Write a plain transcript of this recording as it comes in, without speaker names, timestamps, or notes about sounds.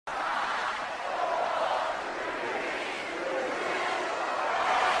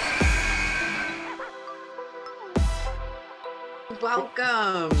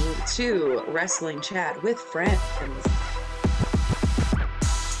Welcome to Wrestling Chat with Friends.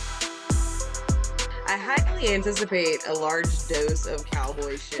 I highly anticipate a large dose of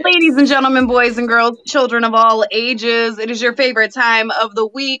cowboy shit. Ladies and gentlemen, boys and girls, children of all ages, it is your favorite time of the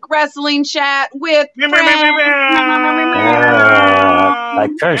week, Wrestling Chat with Friends. I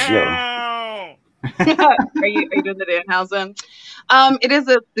curse you. Are you doing the Danhausen? It is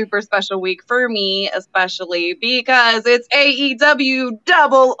a super special week for me, especially because it's AEW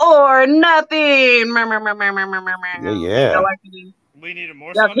Double or Nothing. Yeah. We needed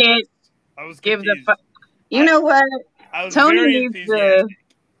more Y'all sound can't effects? I was give confused. You know what? I was Tony very needs to enthusiastic.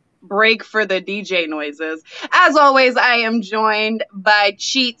 break for the DJ noises. As always, I am joined by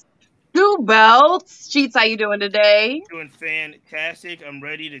Cheats Two Belts. Cheats, how you doing today? Doing fantastic. I'm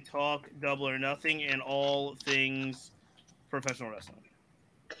ready to talk Double or Nothing and all things professional wrestling.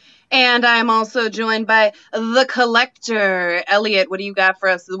 And I'm also joined by the Collector. Elliot, what do you got for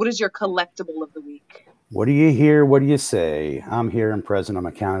us? What is your collectible of the week? What do you hear? What do you say? I'm here. I'm present. I'm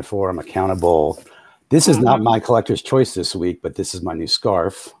accounted for. I'm accountable. This is not my collector's choice this week, but this is my new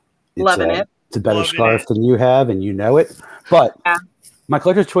scarf. Loving it. It's a better Loving scarf it. than you have, and you know it. But Yeah. my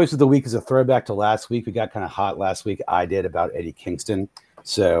collector's choice of the week is a throwback to last week. We got kind of hot last week. I did about Eddie Kingston.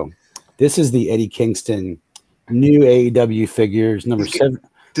 So this is the Eddie Kingston new AEW figures, number 7.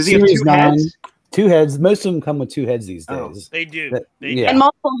 Does he have Series 2 9. heads? 2 heads. Most of them come with 2 heads these Oh. days. They do. Yeah. And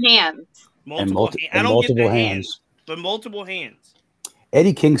multiple hands. Multiple and I don't multiple get the hands. but multiple hands.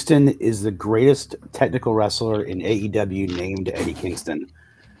 Eddie Kingston is the greatest technical wrestler in AEW named Eddie Kingston.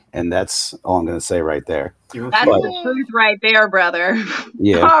 And that's all I'm going to say right there. That's the truth right there, brother.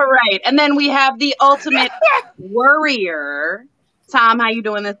 Yeah. All right. And then we have the ultimate warrior. Tom, how you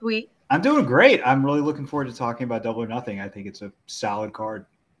doing this week? I'm doing great. I'm really looking forward to talking about Double or Nothing. I think it's a solid card.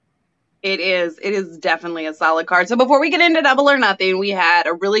 It is definitely a solid card. So before we get into Double or Nothing, we had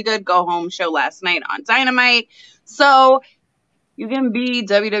a really good go-home show last night on Dynamite. So you can be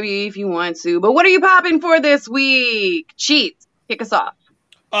WWE if you want to. But what are you popping for this week? Cheats, kick us off.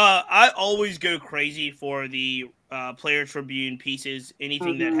 I always go crazy for the Player Tribune pieces,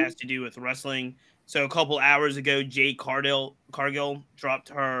 anything that has to do with wrestling. So a couple hours ago, Jade Cargill dropped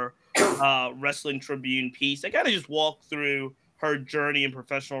her Wrestling Tribune piece. I kind of just walked through her journey in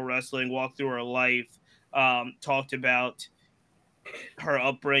professional wrestling, walked through her life, talked about her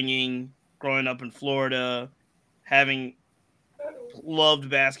upbringing, growing up in Florida, having loved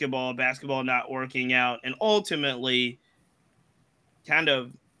basketball not working out, and ultimately kind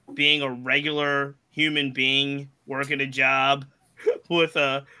of being a regular human being, working a job with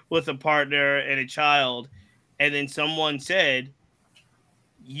a partner and a child. And then someone said,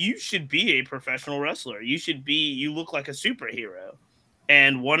 you should be a professional wrestler. You look like a superhero.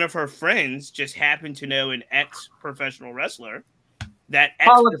 And one of her friends just happened to know an ex-professional wrestler.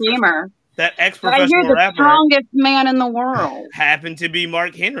 Hall of Famer. That ex-professional rapper. The strongest man in the world. Happened to be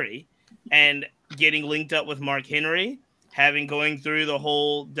Mark Henry. And getting linked up with Mark Henry, going through the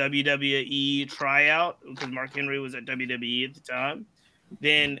whole WWE tryout, because Mark Henry was at WWE at the time.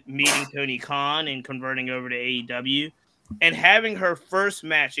 Then meeting Tony Khan and converting over to AEW. And having her first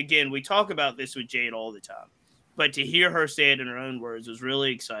match, again, we talk about this with Jade all the time, but to hear her say it in her own words was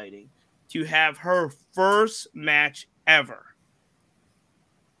really exciting. To have her first match ever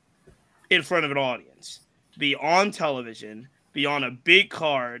in front of an audience, be on television, be on a big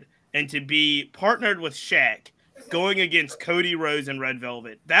card, and to be partnered with Shaq, going against Cody Rhodes and Red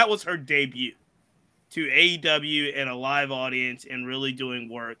Velvet. That was her debut to AEW and a live audience and really doing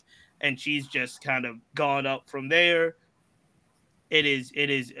work. And she's just kind of gone up from there. It is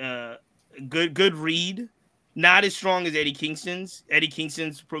a good read. Not as strong as Eddie Kingston's. Eddie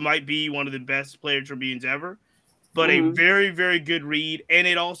Kingston's might be one of the best Player Tribunes ever, but a very, very good read. And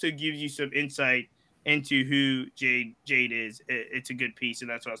it also gives you some insight into who Jade is. It's a good piece, and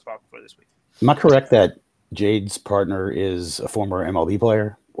that's what I was popping for this week. Am I correct that Jade's partner is a former MLB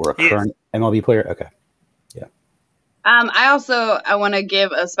player or a current MLB player? Okay. Yeah. I want to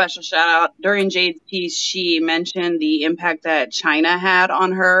give a special shout out. During Jade's piece, she mentioned the impact that China had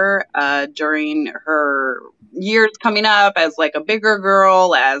on her during her years coming up as like a bigger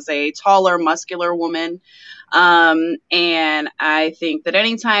girl, as a taller, muscular woman. And I think that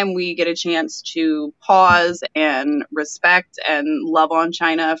anytime we get a chance to pause and respect and love on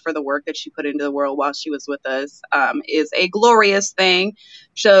China for the work that she put into the world while she was with us, is a glorious thing.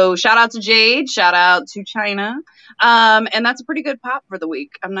 So shout out to Jade, shout out to China. And that's a pretty good pop for the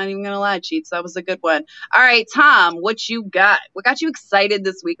week. I'm not even going to lie, Cheats. That was a good one. All right, Tom, what you got? What got you excited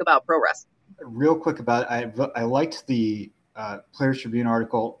this week about pro wrestling? Real quick about it, I liked the Players Tribune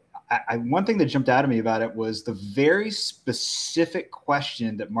article. one thing that jumped out at me about it was the very specific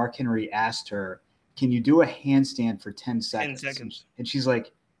question that Mark Henry asked her. Can you do a handstand for 10 seconds? 10 seconds. And she's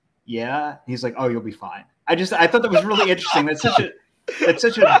like, yeah. He's like, oh, you'll be fine. I thought that was really interesting. That's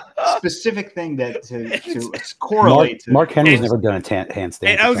such a specific thing that to correlate to. Mark Henry's never done a handstand.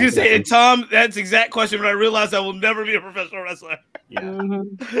 And I was going to say, and Tom, that's the exact question, but I realized I will never be a professional wrestler. Yeah.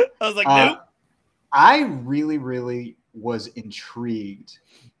 Mm-hmm. I was like, nope. I really, really was intrigued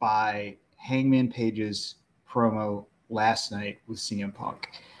by Hangman Page's promo last night with CM Punk.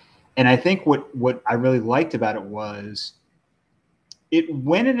 And I think what I really liked about it was it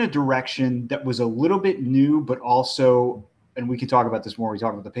went in a direction that was a little bit new, but also, and we can talk about this more when we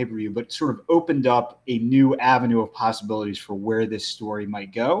talk about the pay-per-view, but sort of opened up a new avenue of possibilities for where this story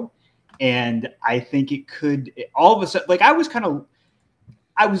might go. And I think it could all of a sudden, like I was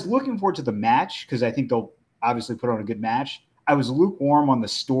looking forward to the match because I think they'll obviously put on a good match. I was lukewarm on the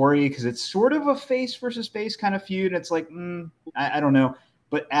story because it's sort of a face versus face kind of feud. And it's like, I don't know.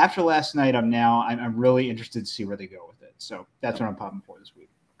 But after last night, I'm really interested to see where they go with it. So that's what I'm popping for this week.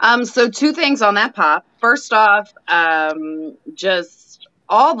 So 2 things on that pop. First off, just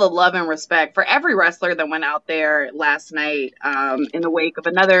all the love and respect for every wrestler that went out there last night in the wake of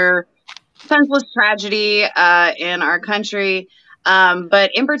another senseless tragedy in our country.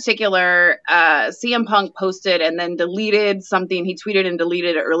 But in particular, CM Punk posted and then deleted something. He tweeted and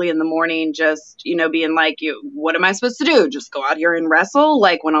deleted it early in the morning, just, being like, what am I supposed to do? Just go out here and wrestle?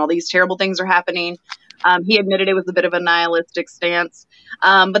 Like when all these terrible things are happening. He admitted it was a bit of a nihilistic stance.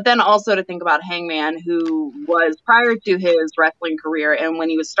 But then also to think about Hangman, who was prior to his wrestling career and when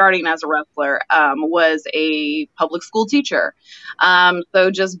he was starting as a wrestler, was a public school teacher. So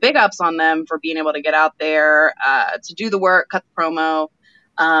just big ups on them for being able to get out there, to do the work, cut the promo.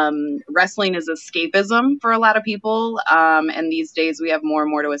 Wrestling is escapism for a lot of people. And these days we have more and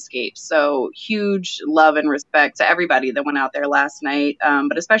more to escape. So huge love and respect to everybody that went out there last night.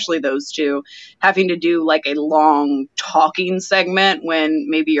 But especially those 2 having to do like a long talking segment when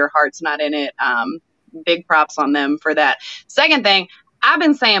maybe your heart's not in it. Big props on them for that. Second thing, I've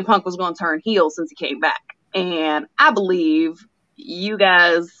been saying Punk was going to turn heel since he came back. And I believe you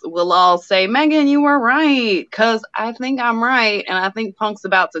guys will all say, Megan, you were right, because I think I'm right, and I think Punk's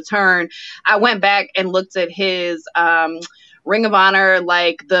about to turn. I went back and looked at his Ring of Honor,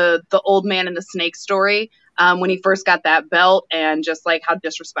 like the old man and the snake story, when he first got that belt, and just like how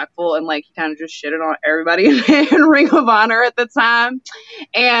disrespectful and like he kind of just shitted on everybody in Ring of Honor at the time.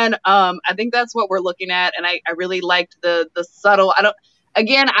 And I think that's what we're looking at, and I really liked the subtle.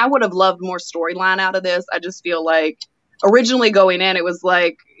 I would have loved more storyline out of this. I just feel like originally going in, it was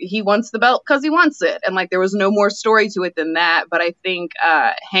like he wants the belt because he wants it. And like there was no more story to it than that. But I think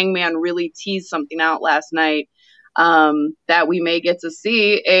Hangman really teased something out last night that we may get to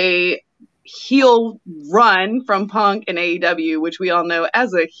see a heel run from Punk in AEW, which we all know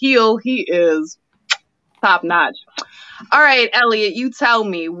as a heel, he is top notch. All right, Elliot, you tell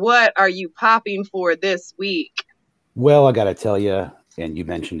me, what are you popping for this week? Well, I got to tell you, and you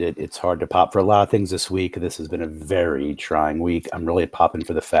mentioned it, it's hard to pop for a lot of things this week. This has been a very trying week. I'm really popping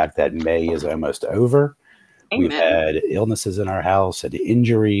for the fact that May is almost over. Amen. We've had illnesses in our house, had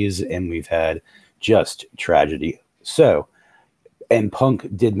injuries, and we've had just tragedy. So, and Punk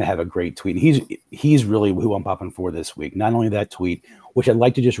did have a great tweet. He's really who I'm popping for this week. Not only that tweet, which I'd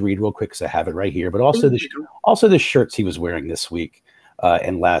like to just read real quick because I have it right here, but also the shirts he was wearing this week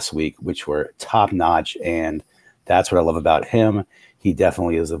and last week, which were top notch. And that's what I love about him. He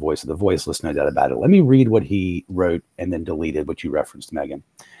definitely is the voice of the voiceless, no doubt about it. Let me read what he wrote and then deleted, what you referenced, Megan.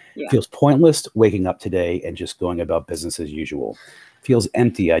 Yeah. Feels pointless waking up today and just going about business as usual. Feels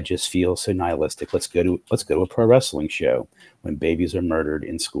empty. I just feel so nihilistic. Let's go to a pro wrestling show when babies are murdered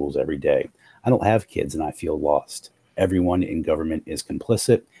in schools every day. I don't have kids and I feel lost. Everyone in government is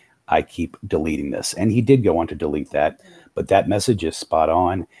complicit. I keep deleting this. And he did go on to delete that, but that message is spot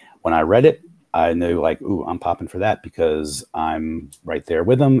on. When I read it, I knew like, ooh, I'm popping for that because I'm right there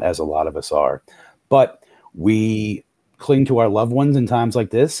with them, as a lot of us are. But we cling to our loved ones in times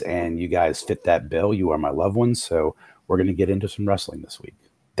like this, and you guys fit that bill. You are my loved ones, so we're going to get into some wrestling this week.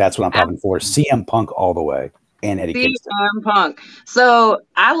 That's what I'm popping for. CM Punk all the way, and Eddie Kingston. CM Punk. So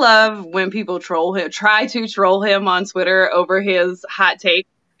I love when people try to troll him on Twitter over his hot take.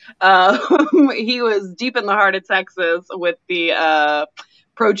 He was deep in the heart of Texas with the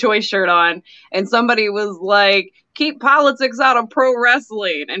pro-choice shirt on, and somebody was like, keep politics out of pro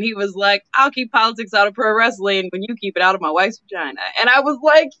wrestling, and he was like, I'll keep politics out of pro wrestling when you keep it out of my wife's vagina. And I was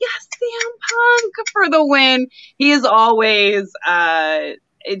like, yes, CM Punk for the win. He is always I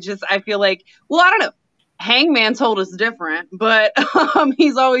feel like, well, I don't know, Hangman told us different, but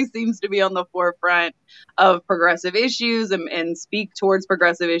he's always seems to be on the forefront of progressive issues and speak towards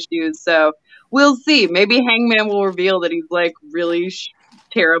progressive issues. So we'll see. Maybe Hangman will reveal that he's like really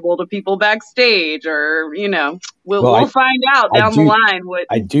terrible to people backstage, or we'll find out down the line.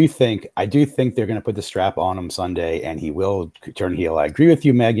 I do think they're going to put the strap on him Sunday, and he will turn heel. I agree with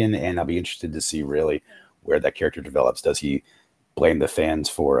you, Megan, and I'll be interested to see really where that character develops. Does he blame the fans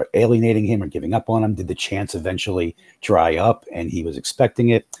for alienating him or giving up on him? Did the chance eventually dry up and he was expecting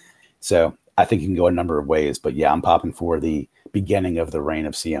it? So I think he can go a number of ways, but yeah, I'm popping for the beginning of the reign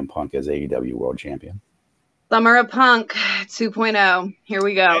of CM Punk as AEW World Champion. Summer of Punk 2.0. Here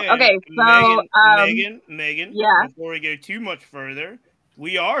we go. Hey, okay, so Megan, yeah. Before we go too much further,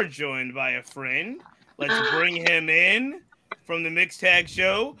 we are joined by a friend. Let's bring him in from the Mixed Tag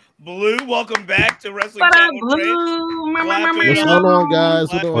Show. Blue, welcome back to Wrestling Channel. What's going on, guys?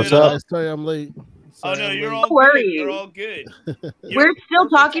 What's up? Sorry I'm late. Oh no, you're all good. You're all good. We're still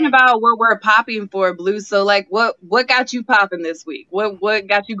talking about what we're popping for, Blue. So, like, what got you popping this week? What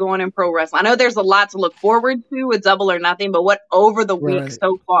got you going in pro wrestling? I know there's a lot to look forward to with Double or Nothing, but what over the week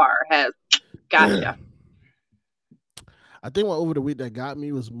so far has got you? I think what over the week that got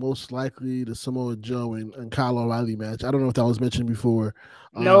me was most likely the Samoa Joe and Kyle O'Reilly match. I don't know if that was mentioned before.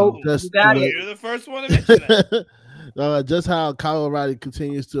 No, you're the first one to mention that. Just how Kyle O'Reilly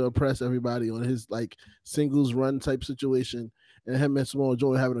continues to oppress everybody on his like singles run type situation, and him and Samoa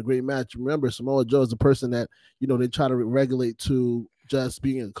Joe having a great match. Remember, Samoa Joe is a person that they try to regulate to just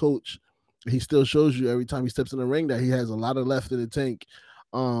being a coach. He still shows you every time he steps in the ring that he has a lot of left in the tank.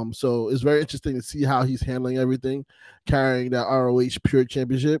 So it's very interesting to see how he's handling everything, carrying that ROH Pure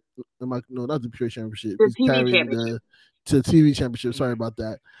Championship. No, not the Pure Championship. The he's TV carrying Championship. The TV Championship. Sorry about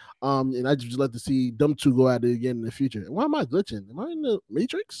that. And I just like to see them two go at it again in the future. Why am I glitching? Am I in the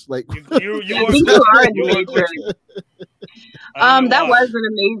Matrix? Like you are in the Matrix. That was an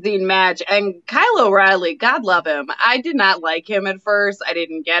amazing match. And Kyle O'Reilly, God love him. I did not like him at first. I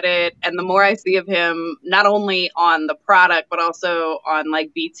didn't get it. And the more I see of him, not only on the product, but also on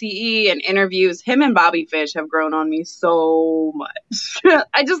like BTE and interviews, him and Bobby Fish have grown on me so much.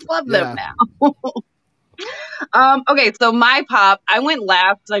 I just love them now. Okay, so my pop, I went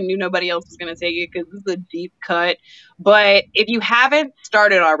last because I knew nobody else was going to take it because this is a deep cut. But if you haven't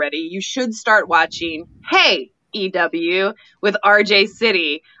started already, you should start watching Hey EW with RJ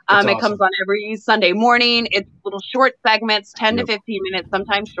City. It comes on every Sunday morning. It's little short segments, 10 to 15 minutes,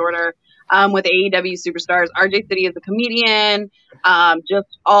 sometimes shorter, with AEW superstars. RJ City is a comedian, just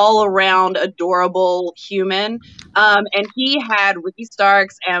all around adorable human. And he had Ricky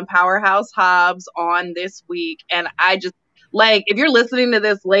Starks and Powerhouse Hobbs on this week. And I just if you're listening to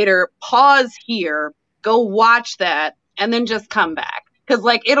this later, pause here, go watch that, and then just come back. Because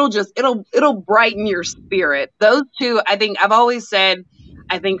it'll brighten your spirit. Those two, I think I've always said,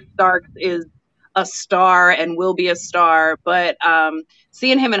 I think Starks is a star and will be a star. But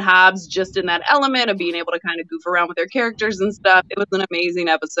seeing him and Hobbs just in that element of being able to kind of goof around with their characters and stuff, it was an amazing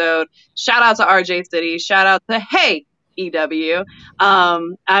episode. Shout out to RJ City. Shout out to Hey EW.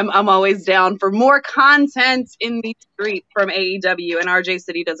 I'm always down for more content in the street from AEW, and RJ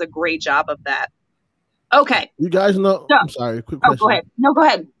City does a great job of that. Okay. You guys know. I'm sorry. Quick question. Go ahead. No, go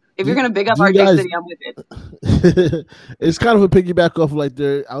ahead. If you're going to big up RJ City, I'm with it. It's kind of a piggyback off like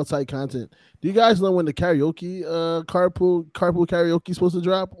their outside content. Do you guys know when the karaoke, carpool karaoke is supposed to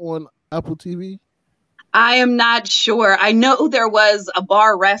drop on Apple TV? I am not sure. I know there was a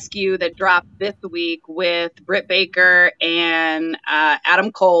bar rescue that dropped this week with Britt Baker and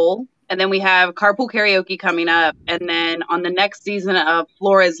Adam Cole. And then we have Carpool Karaoke coming up. And then on the next season of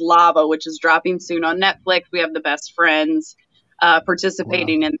Flora's Lava, which is dropping soon on Netflix, we have the Best Friends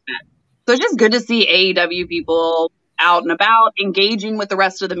participating in that. So it's just good to see AEW people out and about, engaging with the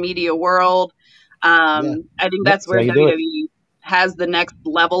rest of the media world. I think that's where WWE has the next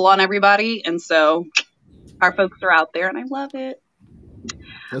level on everybody. And so our folks are out there, and I love it.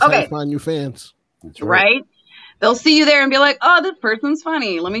 That's how you find new fans. That's right. They'll see you there and be like, oh, this person's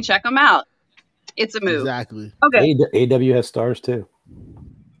funny. Let me check them out. It's a move. Exactly. Okay. AEW has stars too.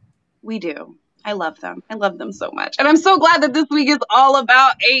 We do. I love them. I love them so much. And I'm so glad that this week is all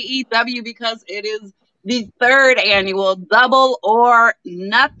about AEW because it is the 3rd annual Double or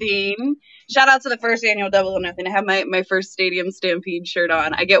Nothing. Shout out to the 1st annual Double or Nothing. I have my first Stadium Stampede shirt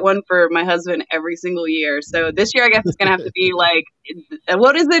on. I get one for my husband every single year. So this year, I guess it's going to have to be like,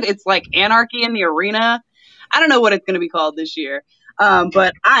 what is it? It's like Anarchy in the Arena. I don't know what it's going to be called this year,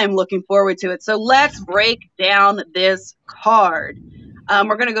 but I'm looking forward to it. So let's break down this card.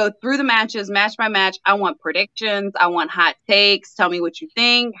 We're going to go through the matches, match by match. I want predictions. I want hot takes. Tell me what you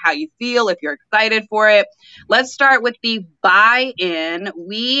think, how you feel, if you're excited for it. Let's start with the buy-in.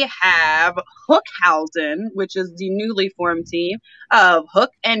 We have Hookhausen, which is the newly formed team of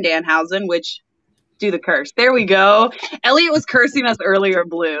Hook and Danhausen, which do the curse. There we go. Elliot was cursing us earlier,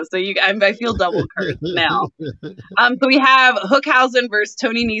 Blue. So I feel double cursed now. So we have Hookhausen versus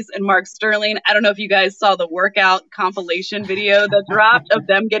Tony Nese and Mark Sterling. I don't know if you guys saw the workout compilation video that dropped of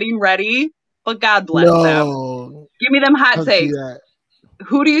them getting ready, but God bless them. Give me them hot takes.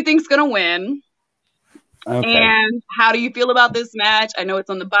 Who do you think's gonna win? Okay. And how do you feel about this match? I know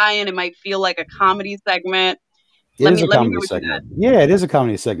it's on the buy-in. It might feel like a comedy segment. It is a comedy segment. Yeah, it is a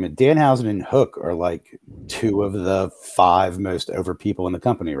comedy segment. Danhausen and Hook are like 2 of the 5 most over people in the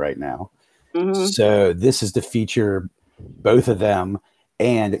company right now. Mm-hmm. So this is to feature both of them,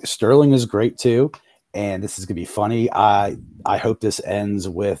 and Sterling is great too. And this is gonna be funny. I hope this ends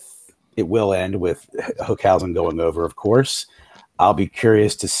with, it will end with Hookhausen going over, of course. I'll be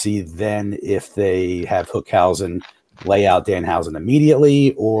curious to see then if they have Hookhausen lay out Danhausen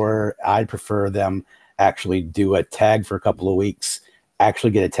immediately, or I'd prefer them actually do a tag for a couple of weeks, actually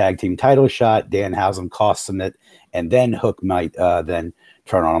get a tag team title shot. Danhausen costs him it, and then Hook might then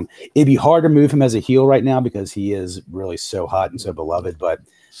turn on him. It'd be hard to move him as a heel right now because he is really so hot and so beloved, but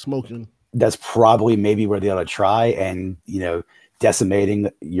smoking. That's probably maybe where they ought to try. And, decimating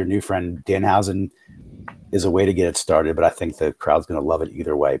your new friend Danhausen is a way to get it started, but I think the crowd's going to love it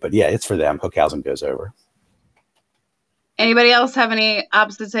either way. But yeah, it's for them. Hookhausen goes over. Anybody else have any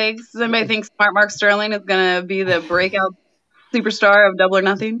opposite takes? Does anybody think Smart Mark Sterling is going to be the breakout superstar of Double or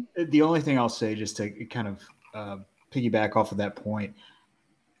Nothing? The only thing I'll say, just to kind of piggyback off of that point,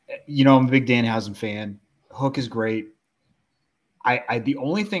 I'm a big Danhausen fan. Hook is great. The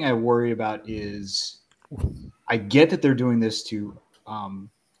only thing I worry about is I get that they're doing this to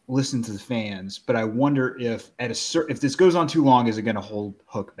listen to the fans, but I wonder if if this goes on too long, is it going to hold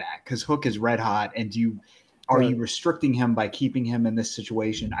Hook back? Because Hook is red hot, and are you restricting him by keeping him in this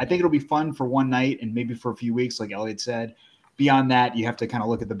situation? I think it'll be fun for one night and maybe for a few weeks, like Elliot said. Beyond that, you have to kind of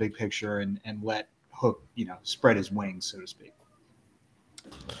look at the big picture and let Hook, spread his wings, so to speak.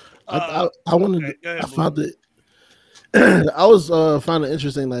 I wanted. I found it. I was found it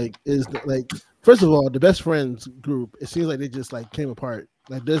interesting. First of all, the best friends group. It seems like they just came apart.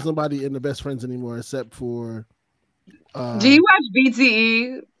 Like there's nobody in the best friends anymore except for. Do you watch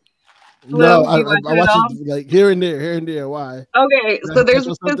BTE? No, I watch it here and there. Why? Okay, so there's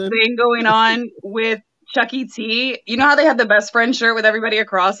this thing going on with Chuck E. T. You know how they had the best friend shirt with everybody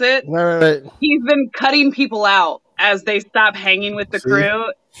across it? Right. He's been cutting people out as they stop hanging with the crew.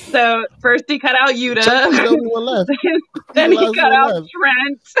 So first he cut out Yuta, then he cut out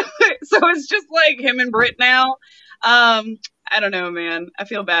Trent. So it's just like him and Britt now. I don't know, man. I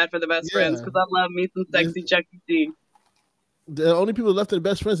feel bad for the best friends because I love me some sexy Chuck E. T. The only people left of the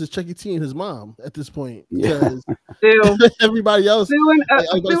best friends is Chuck E. T and his mom at this point. Yeah. Everybody else. Sue and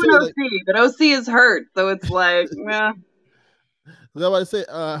OC, but OC is hurt, so it's like, yeah. I was say,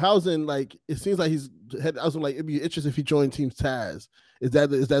 Hausen, it seems like I was like, it'd be interesting if he joined Team Taz. Is that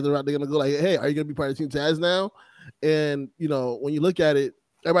the route they're gonna go? Like, hey, are you gonna be part of Team Taz now? And when you look at it,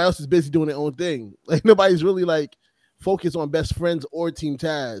 everybody else is busy doing their own thing. Like nobody's really focused on best friends or Team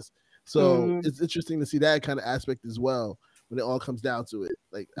Taz. So it's interesting to see that kind of aspect as well when it all comes down to it.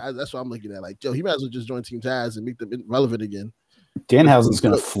 That's what I'm looking at. Joe, he might as well just join Team Taz and make them relevant again. Danhausen's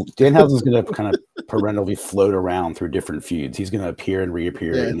gonna kind of perennially float around through different feuds. He's gonna appear and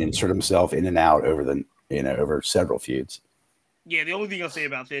reappear and insert himself in and out over several feuds. Yeah, the only thing I'll say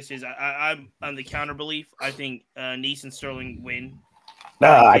about this is I'm on the counter belief. I think Nese and Sterling win.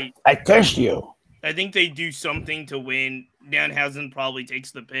 I test you. I think they do something to win. Danhausen probably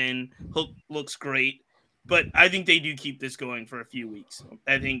takes the pin. Hook looks great, but I think they do keep this going for a few weeks.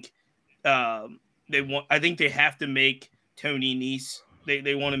 I think I think they have to make Tony Nese.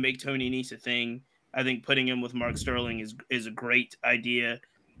 They want to make Tony Nese a thing. I think putting him with Mark Sterling is a great idea.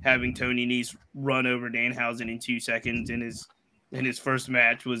 Having Tony Nese run over Danhausen in 2 seconds in his first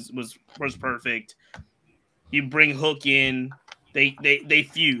match was perfect. You bring Hook in, they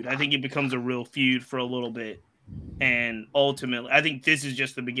feud. I think it becomes a real feud for a little bit, and ultimately, I think this is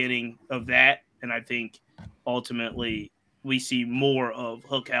just the beginning of that. And I think ultimately we see more of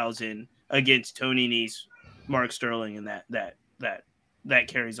Hookhausen against Tony Nese, Mark Sterling, and that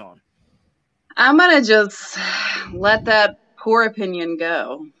carries on. I'm gonna just let that poor opinion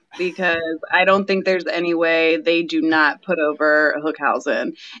go because I don't think there's any way they do not put over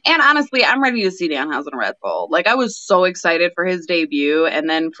Hookhausen. And honestly, I'm ready to see Danhausen Red Bull. I was so excited for his debut, and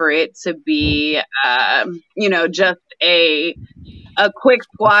then for it to be, just a a quick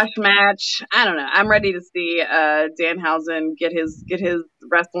squash match. I don't know. I'm ready to see Danhausen get his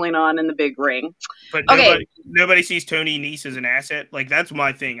wrestling on in the big ring. But Okay. nobody sees Tony Nese as an asset. Like that's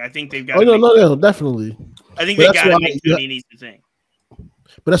my thing. I think they've got. No, definitely. I think they got to make Tony Nese the thing.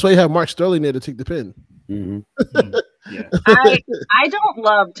 But that's why you have Mark Sterling there to take the pin. Mm-hmm. Yeah. I don't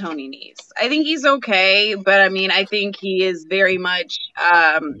love Tony Nese. I think he's okay, but I mean, I think he is very much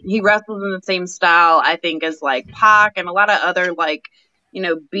he wrestles in the same style, I think, as like Pac and a lot of other like,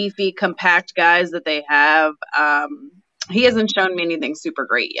 beefy, compact guys that they have. He hasn't shown me anything super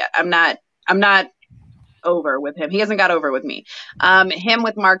great yet. I'm not over with him. He hasn't got over with me. Him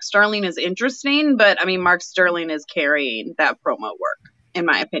with Mark Sterling is interesting, but I mean, Mark Sterling is carrying that promo work, in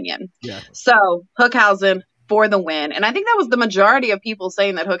my opinion. Yeah. So Hookhausen for the win, and I think that was the majority of people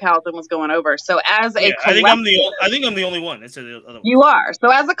saying that Hookhausen was going over. So as a collective, I think I'm the only one. That's the other one. You are. So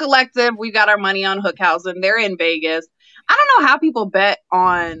as a collective, we've got our money on Hookhausen. They're in Vegas. I don't know how people bet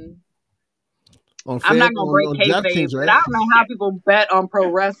on. I'm not gonna break kayfabe, but I don't know how people bet on pro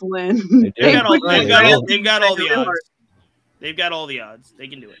wrestling. They've got all the odds. They've got all the odds. They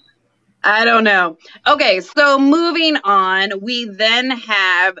can do it. I don't know. Okay, so moving on, we then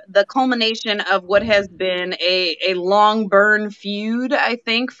have the culmination of what has been a long burn feud, I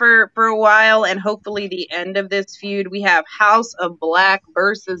think, for a while, and hopefully the end of this feud. We have House of Black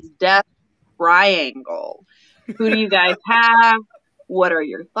versus Death Triangle. Who do you guys have? What are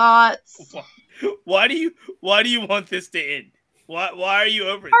your thoughts? Why do you want this to end? Why are you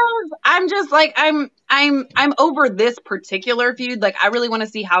over it? I'm just like I'm over this particular feud. Like I really want to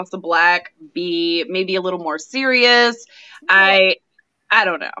see House of Black be maybe a little more serious. I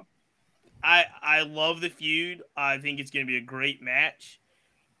don't know. I love the feud. I think it's going to be a great match.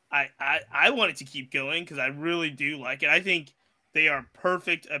 I want it to keep going because I really do like it. I think they are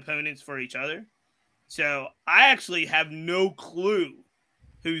perfect opponents for each other. So I actually have no clue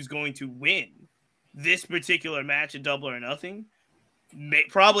who's going to win this particular match at Double or Nothing.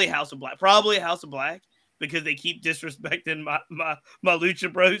 Probably House of Black because they keep disrespecting my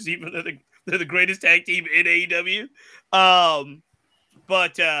Lucha Bros, even though they're the greatest tag team in AEW.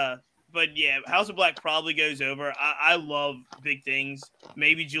 But yeah, House of Black probably goes over. I love big things.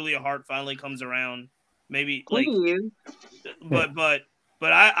 Maybe Julia Hart finally comes around. Maybe like,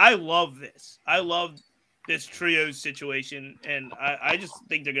 but I love this. I love this trios situation, and I just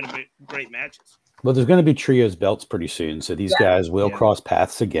think they're going to be great matches. Well, there's going to be trios belts pretty soon, so these guys will cross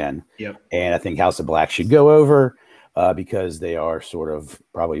paths again. Yep. And I think House of Black should go over because they are sort of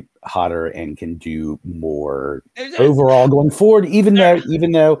probably hotter and can do more overall going forward. Even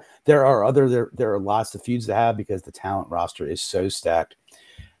though there are lots of feuds to have because the talent roster is so stacked,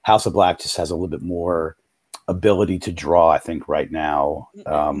 House of Black just has a little bit more ability to draw, I think, right now.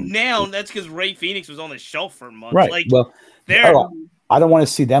 Now that's because Ray Phoenix was on the shelf for months. Right. Like, well, I don't want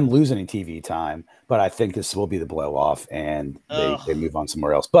to see them lose any TV time, but I think this will be the blow off and they move on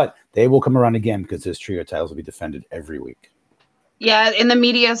somewhere else. But they will come around again because those trio titles will be defended every week. Yeah, in the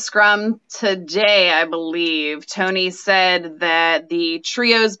media scrum today, I believe, Tony said that the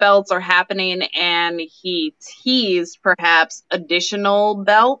trios belts are happening and he teased perhaps additional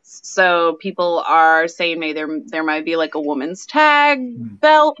belts. So people are saying maybe there might be like a women's tag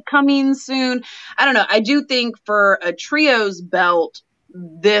belt coming soon. I don't know. I do think for a trios belt,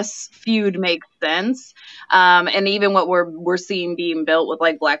 this feud makes sense. And even what we're seeing being built with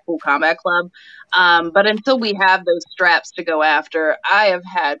like Blackpool Combat Club. But until we have those straps to go after, I have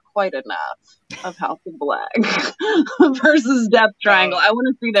had quite enough of House of Black versus Death Triangle. I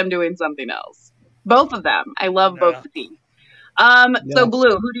want to see them doing something else. Both of them. I love both the teams. So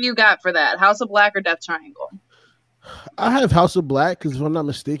Blue, who do you got for that? House of Black or Death Triangle? I have House of Black because if I'm not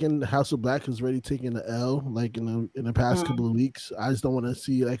mistaken, House of Black has already taken the L like in the past couple of weeks. I just don't want to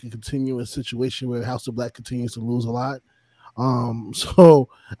see like a continuous situation where House of Black continues to lose a lot. So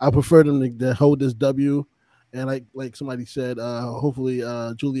I prefer them to hold this W, and like somebody said, hopefully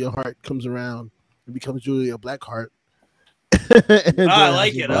Julia Hart comes around and becomes Julia Blackheart. I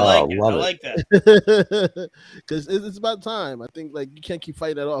like it. I like that. Because it's about time. I think like you can't keep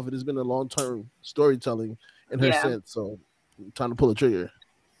fighting that off. It has been a long-term storytelling in her sense, so time to pull the trigger.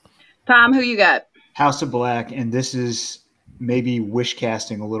 Tom, who you got? House of Black, and this is maybe wish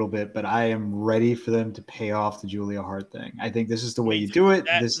casting a little bit, but I am ready for them to pay off the Julia Hart thing. I think this is the way you do it.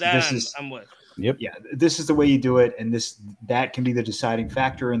 I'm with. Yep. Yeah, this is the way you do it, and that can be the deciding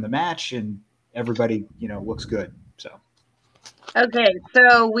factor in the match, and everybody looks good. So. Okay,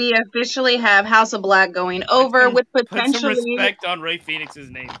 so we officially have House of Black going over with potentially put some respect on Ray Phoenix's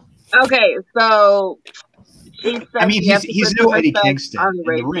name. Okay, so I mean, he's no Eddie Kingston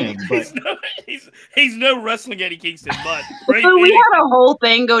in the ring, but he's no wrestling Eddie Kingston. But so we had a whole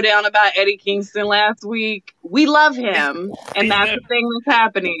thing go down about Eddie Kingston last week. We love him, and that's the thing that's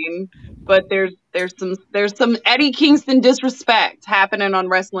happening. But there's some Eddie Kingston disrespect happening on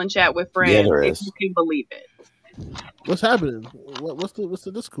Wrestling Chat with Friends. Yeah, there if is. you can believe it. What's happening? What's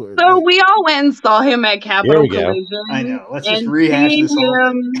the Discord? So we all went and saw him at Capital Collision. I know. Let's just rehash this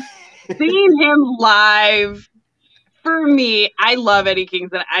all. Seeing him live, for me, I love Eddie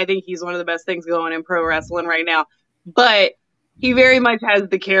Kingston. I think he's one of the best things going in pro wrestling right now. But he very much has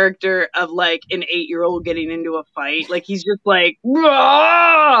the character of like an 8-year-old getting into a fight. Like he's just like,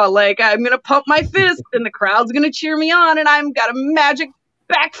 "Rah!" Like I'm gonna pump my fist and the crowd's gonna cheer me on, and I'm got a magic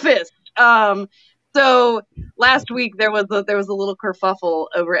back fist. So last week there was a little kerfuffle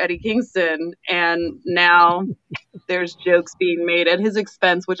over Eddie Kingston, and now there's jokes being made at his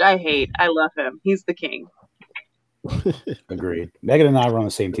expense, which I hate. I love him. He's the king. Agreed. Megan and I were on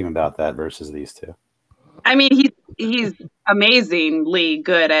the same team about that versus these two. I mean, he's amazingly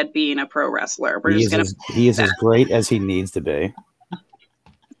good at being a pro wrestler. He is as great as he needs to be.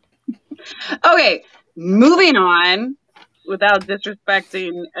 Okay, moving on. Without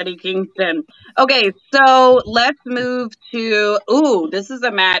disrespecting Eddie Kingston. Okay, so let's move to, this is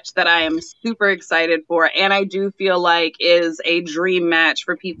a match that I am super excited for, and I do feel like is a dream match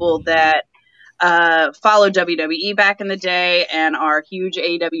for people that followed WWE back in the day and are huge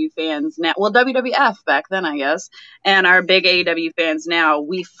AEW fans now. Well, WWF back then, I guess, and are big AEW fans now.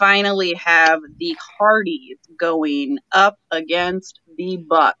 We finally have the Hardys going up against the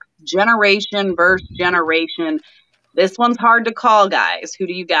Bucks. Generation versus generation. This one's hard to call, guys. Who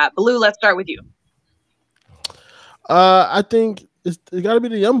do you got? Blue, let's start with you. I think it got to be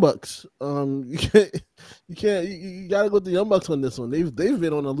the Young Bucks. You got to go with the Young Bucks on this one. They've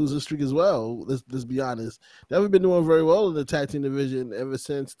been on a losing streak as well. Let's be honest. They haven't been doing very well in the tag team division ever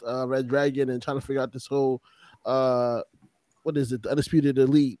since Red Dragon and trying to figure out this whole the Undisputed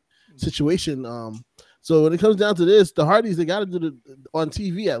Elite situation. So when it comes down to this, the Hardys, they got to do it on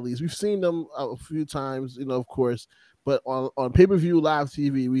TV at least. We've seen them a few times, of course, but on pay-per-view live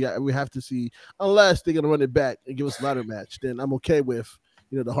TV, we have to see, unless they're going to run it back and give us a ladder match, then I'm okay with,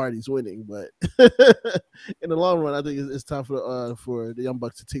 the Hardys winning. But in the long run, I think it's time for the Young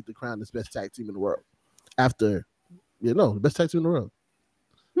Bucks to take the crown as best tag team in the world after, the best tag team in the world.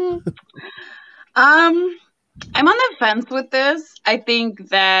 I'm on the fence with this. I think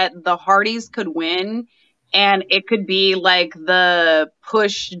that the Hardys could win, and it could be like the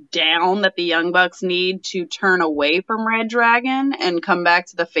push down that the Young Bucks need to turn away from Red Dragon and come back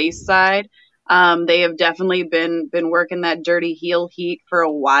to the face side. They have definitely been working that dirty heel heat for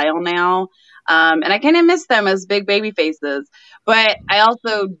a while now. And I kind of miss them as big baby faces. But I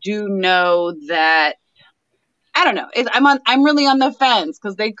also do know that, I don't know. I'm really on the fence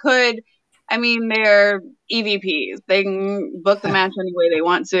because they could. I mean, they're EVPs. They can book the match any way they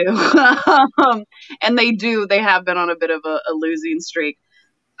want to. And they have been on a bit of a losing streak.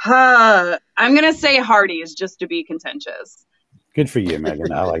 I'm going to say Hardys just to be contentious. Good for you,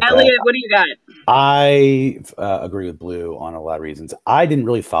 Megan. I like Elliot, that. what do you got? I agree with Blue on a lot of reasons. I didn't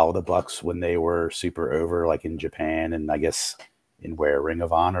really follow the Bucks when they were super over, like in Japan and I guess in Ring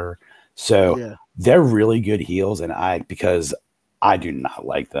of Honor. So they're really good heels, and because I do not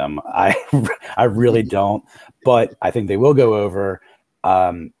like them. I really don't, but I think they will go over.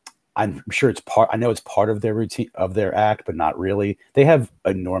 I'm sure I know it's part of their routine, of their act, but not really. They have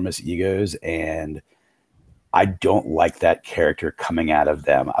enormous egos, and I don't like that character coming out of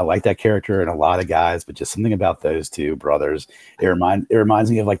them. I like that character in a lot of guys, but just something about those two brothers. It reminds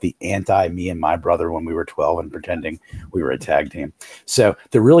me of like the me and my brother when we were 12 and pretending we were a tag team. So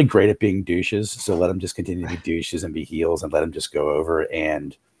they're really great at being douches. So let them just continue to be douches and be heels, and let them just go over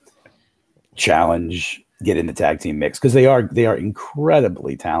and challenge, get in the tag team mix, because they are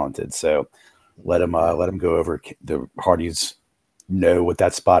incredibly talented. So let them go over. The Hardys know what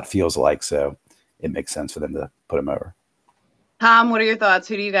that spot feels like. So it makes sense for them to put him over. Tom, what are your thoughts?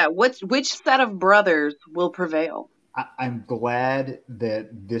 Who do you got? Which set of brothers will prevail? I'm glad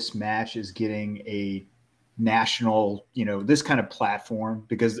that this match is getting a national, this kind of platform,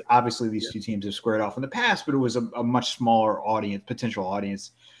 because obviously these two teams have squared off in the past, but it was a much smaller potential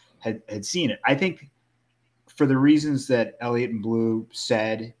audience had seen it. I think for the reasons that Elliot and Blue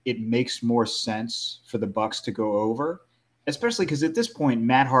said, it makes more sense for the Bucks to go over. Especially because at this point,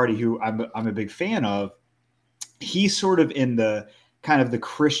 Matt Hardy, who I'm a big fan of, he's sort of in the kind of the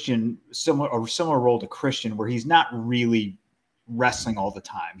Christian, similar role to Christian, where he's not really wrestling all the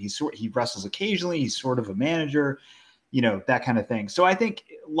time. He wrestles occasionally. He's sort of a manager. that kind of thing. So I think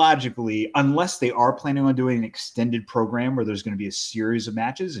logically, unless they are planning on doing an extended program where there's going to be a series of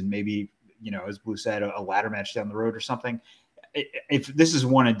matches and maybe, as Blue said, a ladder match down the road or something, if this is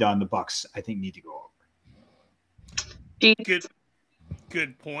one and done, the Bucks, I think, need to go over.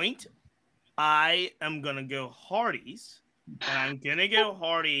 Good point. I am going to go Hardys, and I'm going to go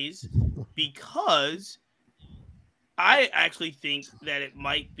Hardys because I actually think that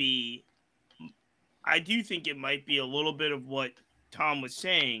I do think it might be a little bit of what Tom was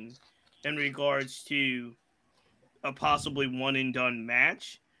saying in regards to a possibly one and done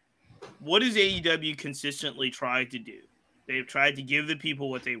match. What does AEW consistently try to do? They've tried to give the people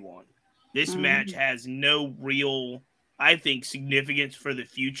what they want. This match has no real, I think, significance for the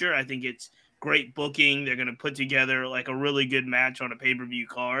future. I think it's great booking. They're going to put together like a really good match on a pay-per-view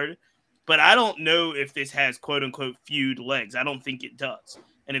card. But I don't know if this has quote-unquote feud legs. I don't think it does.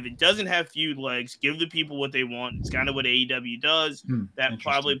 And if it doesn't have feud legs, give the people what they want. It's kind of what AEW does. That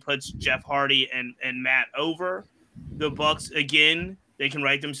probably puts Jeff Hardy and Matt over. The Bucks, again, they can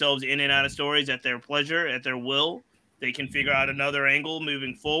write themselves in and out of stories at their pleasure, at their will. They can figure out another angle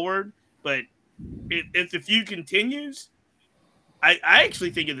moving forward. But if the feud continues, I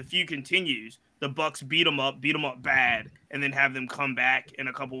actually think if the feud continues, the Bucks beat them up bad, and then have them come back in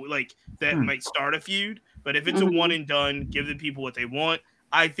a couple, that might start a feud. But if it's a one and done, give the people what they want.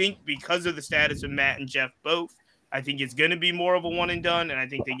 I think because of the status of Matt and Jeff both, I think it's going to be more of a one and done, and I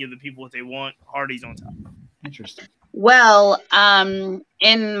think they give the people what they want. Hardy's on top. Interesting. Well,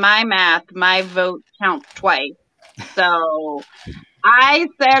 in my math, my vote counts twice. So I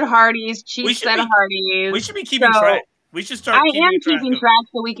said Hardy's, Chief said Hardy's. We should be keeping track. We should start keeping track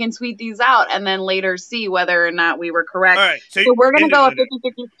so we can tweet these out and then later see whether or not we were correct. All right, so we're going to go a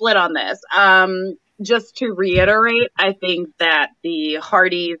 50-50 split on this. Just to reiterate, I think that the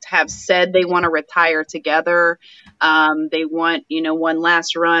Hardys have said they want to retire together. They want, one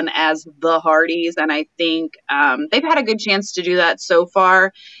last run as the Hardys. And I think they've had a good chance to do that so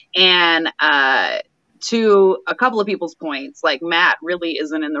far. And to a couple of people's points, like Matt really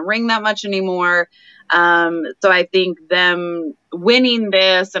isn't in the ring that much anymore. So I think them winning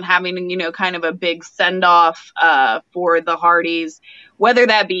this and having, kind of a big send off for the Hardys, whether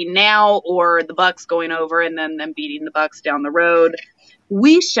that be now or the Bucks going over and then them beating the Bucks down the road,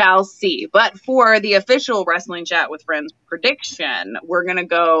 we shall see. But for the official Wrestling Chat with Friends prediction, we're going to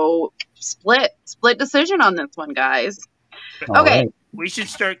go split decision on this one, guys. Okay. Right. We should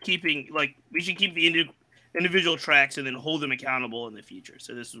start keeping, we should keep the individual tracks and then hold them accountable in the future.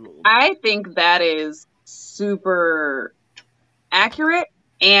 So this is what we'll do. I think that is super accurate,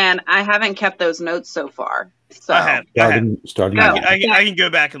 and I haven't kept those notes so far. So I have. Starting I can go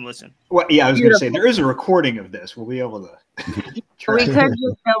back and listen. Well, yeah, I was going to say there is a recording of this. We'll be able to. We could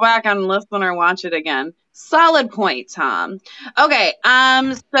just go back and listen or watch it again. Solid point, Tom. Okay,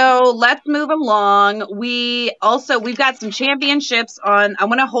 so let's move along. We've got some championships on. I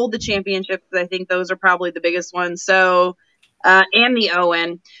want to hold the championships because I think those are probably the biggest ones. So, and the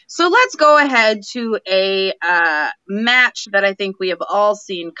Owen. So let's go ahead to a match that I think we have all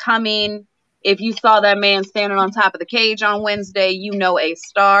seen coming. If you saw that man standing on top of the cage on Wednesday, a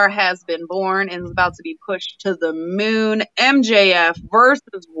star has been born and is about to be pushed to the moon. MJF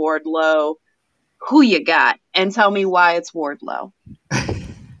versus Wardlow. Who you got? And tell me why it's Wardlow. Who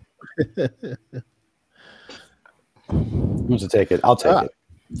wants to take it? I'll take it.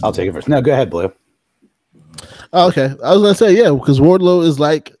 I'll take it first. No, go ahead, Blue. Okay, I was gonna say because Wardlow is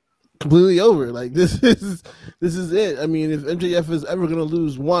completely over. This is it. I mean, if MJF is ever gonna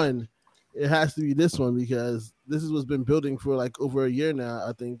lose one, it has to be this one because this is what's been building for over a year now.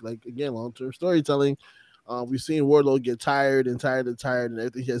 I think again, long-term storytelling. We've seen Wardlow get tired and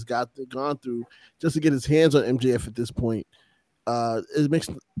everything he has gone through just to get his hands on MJF at this point. It makes,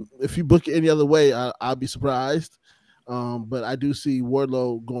 if you book it any other way, I'll be surprised. But I do see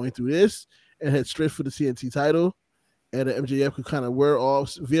Wardlow going through this and head straight for the TNT title, and the MJF could kind of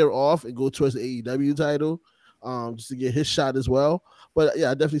veer off and go towards the AEW title, just to get his shot as well. But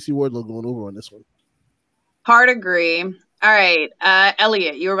yeah, I definitely see Wardlow going over on this one. Hard agree. All right,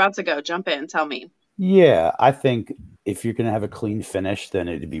 Elliot, you were about to go. Jump in. Tell me. Yeah, I think if you're going to have a clean finish, then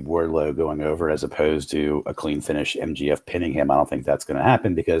it'd be Wardlow going over as opposed to a clean finish, MJF pinning him. I don't think that's going to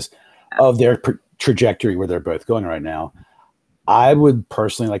happen because of their trajectory where they're both going right now. I would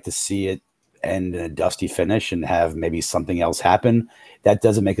personally like to see it end in a dusty finish and have maybe something else happen. That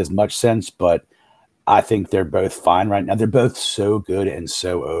doesn't make as much sense, but I think they're both fine right now. They're both so good and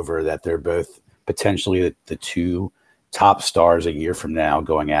so over that they're both potentially the two top stars a year from now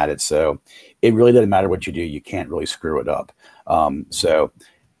going at it. So it really doesn't matter what you do. You can't really screw it up. So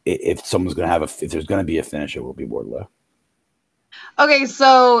if someone's going to if there's going to be a finish, it will be Wardlow. Okay,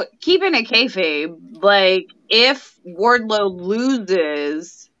 so keeping it kayfabe, like if Wardlow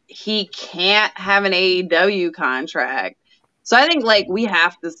loses, he can't have an AEW contract. So I think like we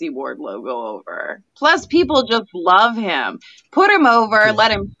have to see Wardlow go over. Plus, people just love him. Put him over, Yeah.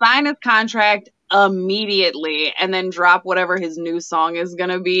 let him sign his contract immediately, and then drop whatever his new song is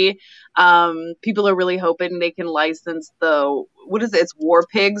gonna be. People are really hoping they can license the what is it? It's War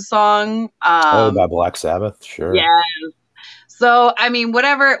Pigs song. By Black Sabbath, sure. Yeah. So I mean,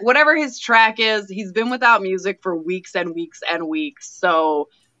 whatever his track is, he's been without music for weeks and weeks and weeks. So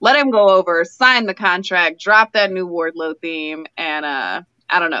let him go over, sign the contract, drop that new Wardlow theme, and I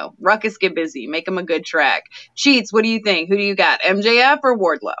don't know, Ruckus get busy, make him a good track. Cheats, what do you think? Who do you got, MJF or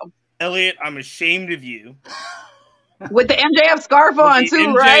Wardlow? Elliot, I'm ashamed of you. With the MJF scarf on too,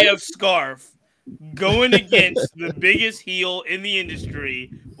 MJF right? scarf going against the biggest heel in the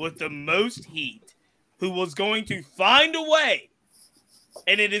industry with the most heat, who was going to find a way.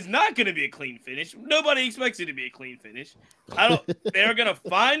 And it is not going to be a clean finish. Nobody expects it to be a clean finish. They're going to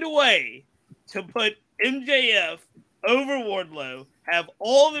find a way to put MJF over Wardlow, have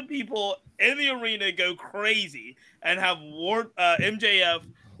all the people in the arena go crazy, and have MJF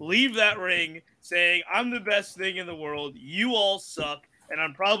leave that ring saying, "I'm the best thing in the world. You all suck, and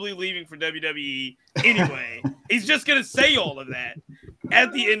I'm probably leaving for WWE anyway." He's just going to say all of that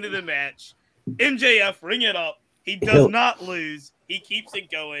at the end of the match. MJF, ring it up. He does not lose. He keeps it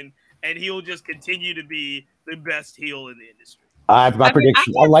going, and he will just continue to be the best heel in the industry.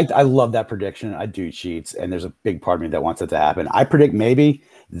 Prediction. I love that prediction. I do, Cheats, and there's a big part of me that wants it to happen. I predict maybe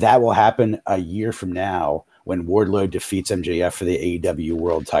that will happen a year from now when Wardlow defeats MJF for the AEW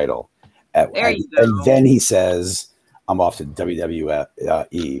World Title. And then he says, "I'm off to WWE."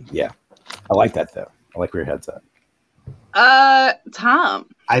 Yeah, I like that though. I like where your head's at. Tom.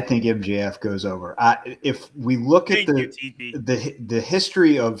 I think MJF goes over. If we look at the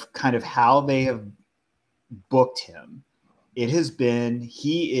history of kind of how they have booked him, it has been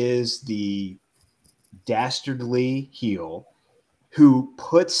he is the dastardly heel who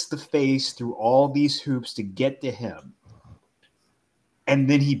puts the face through all these hoops to get to him, and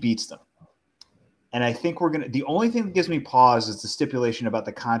then he beats them. And I think the only thing that gives me pause is the stipulation about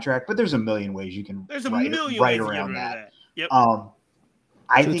the contract, but there's a million ways you can write around that. Yep.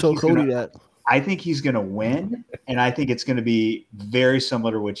 I think he's gonna win, and I think it's gonna be very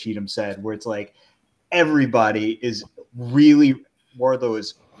similar to what Cheatham said, where it's like everybody is really Wardlow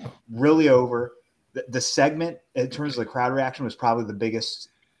is really over. The segment in terms of the crowd reaction was probably the biggest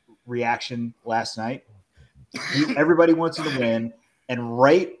reaction last night. Everybody wants him to win, and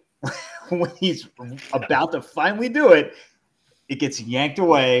right when he's about to finally do it, it gets yanked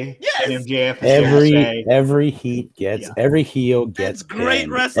away. Yes. And MJF every heel gets pinned. Great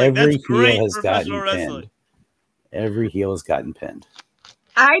wrestling. Every That's great heel has professional gotten wrestling. pinned. Every heel has gotten pinned.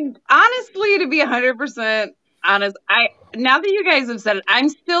 I honestly, to be 100% honest, now that you guys have said it, I'm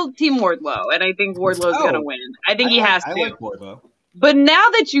still Team Wardlow, and I think Wardlow's gonna win. I think he has to. I like Wardlow. But now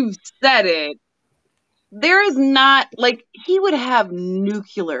that you've said it, there is not like he would have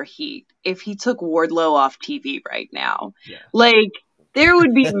nuclear heat if he took Wardlow off TV right now. Yeah. Like there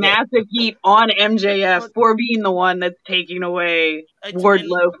would be massive heat on MJF for being the one that's taking away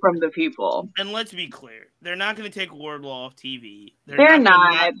Wardlow from the people. And let's be clear, they're not going to take Wardlow off TV. They're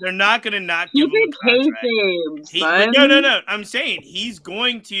not. They're not going to not give him a contract. No. I'm saying he's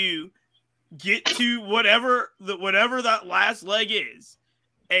going to get to whatever that last leg is,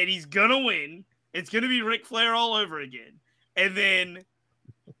 and he's gonna win. It's gonna be Ric Flair all over again, and then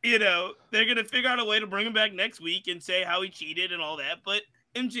they're gonna figure out a way to bring him back next week and say how he cheated and all that. But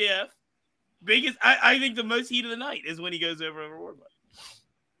MJF, I think the most heat of the night is when he goes over Wardlow.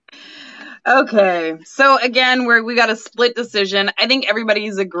 Okay, so again, we got a split decision. I think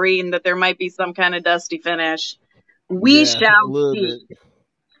everybody's agreeing that there might be some kind of dusty finish. We shall see.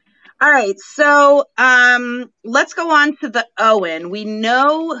 All right, so let's go on to the Owen. We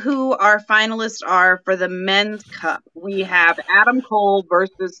know who our finalists are for the Men's Cup. We have Adam Cole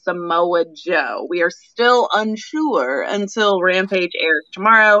versus Samoa Joe. We are still unsure until Rampage airs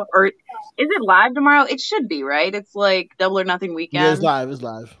tomorrow. Or is it live tomorrow? It should be, right? It's like Double or Nothing weekend. Yeah, it's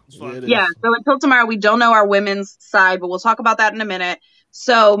live. Yeah, so until tomorrow, we don't know our women's side, but we'll talk about that in a minute.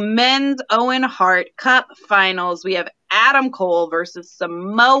 So Men's Owen Hart Cup Finals. We have Adam Cole versus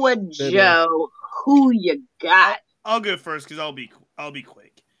Samoa Joe. Who you got? I'll go first because I'll be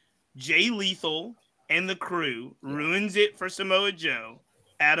quick. Jay Lethal and the crew ruins it for Samoa Joe.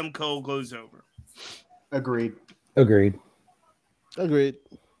 Adam Cole goes over. Agreed.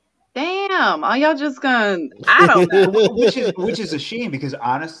 Damn, are y'all just gonna? I don't know. which is a shame because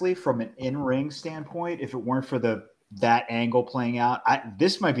honestly, from an in-ring standpoint, if it weren't for the that angle playing out.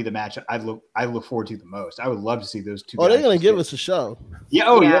 This might be the match I look forward to the most. I would love to see those two. Oh, they're gonna give us a show. Yeah.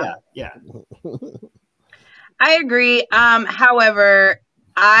 Oh Yeah. yeah. I agree. However,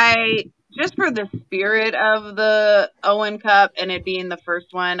 just for the spirit of the Owen Cup and it being the first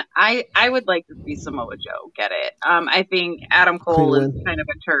one, I would like to see Samoa Joe get it. I think Adam Cole is kind of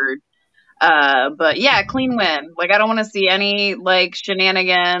a turd. But yeah, clean win. Like I don't want to see any like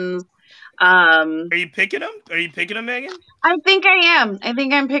shenanigans. Are you picking him? Are you picking him, Megan? I think I am. I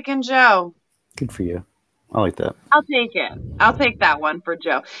think I'm picking Joe. Good for you. I like that. I'll take it. I'll take that one for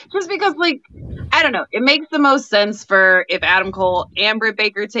Joe. Just because, like, I don't know. It makes the most sense for if Adam Cole and Britt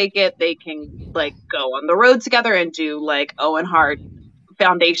Baker take it, they can, like, go on the road together and do, like, Owen Hart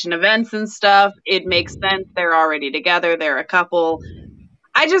Foundation events and stuff. It makes sense. They're already together. They're a couple.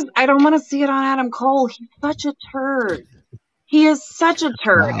 I don't want to see it on Adam Cole. He's such a turd. He is such a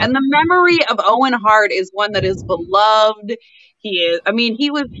turd. Wow. And the memory of Owen Hart is one that is beloved. He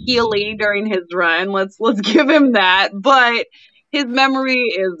was heely during his run. Let's give him that. But his memory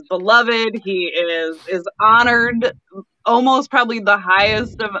is beloved. He is honored, almost probably the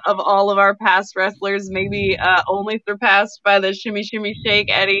highest of all of our past wrestlers, maybe only surpassed by the Shimmy Shimmy Shake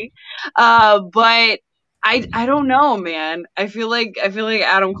Eddie. But I don't know, man. I feel like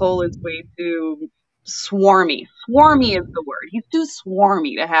Adam Cole is way too swarmy. Swarmy is the word. He's too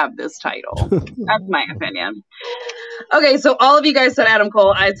swarmy to have this title. That's my opinion. Okay, so all of you guys said Adam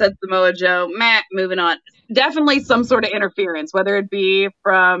Cole. I said Samoa Joe. Matt, moving on. Definitely some sort of interference, whether it be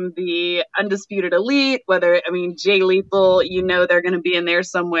from the Undisputed Elite, Jay Lethal, they're going to be in there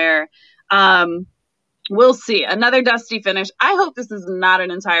somewhere. We'll see. Another dusty finish. I hope this is not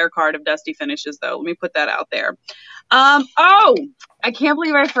an entire card of dusty finishes, though. Let me put that out there. I can't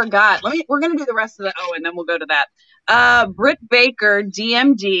believe I forgot. We're going to do the rest of the and then we'll go to that. Britt Baker,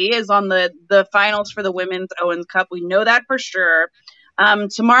 DMD, is on the finals for the Women's Owens Cup. We know that for sure.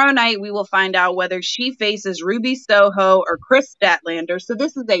 Tomorrow night, we will find out whether she faces Ruby Soho or Chris Statlander. So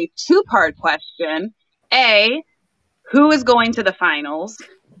this is a two-part question. A, who is going to the finals?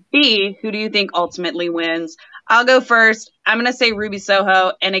 B, who do you think ultimately wins? I'll go first. I'm going to say Ruby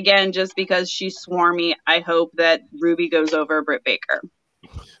Soho. And again, just because she's swarmy, I hope that Ruby goes over Britt Baker.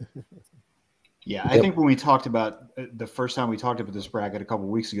 Yeah, I think when we talked about the first time we talked about this bracket a couple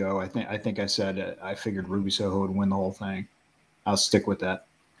of weeks ago, I think I said I figured Ruby Soho would win the whole thing. I'll stick with that.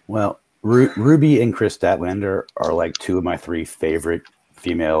 Well, Ruby and Chris Statlander are like two of my three favorite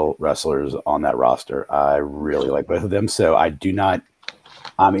female wrestlers on that roster. I really like both of them. So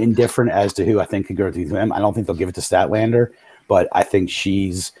I'm indifferent as to who I think could go through them. I don't think they'll give it to Statlander, but I think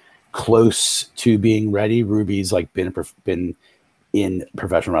she's close to being ready. Ruby's like been in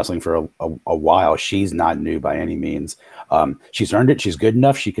professional wrestling for a while. She's not new by any means. She's earned it. She's good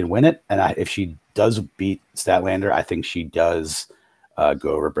enough. She can win it. And if she does beat Statlander, I think she does go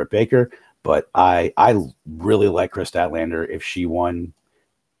over Britt Baker. But I really like Chris Statlander. If she won,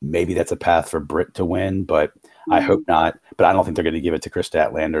 maybe that's a path for Britt to win, but I hope not. But I don't think they're going to give it to Chris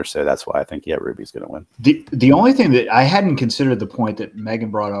Statlander, so that's why I think Ruby's going to win. The only thing that I hadn't considered the point that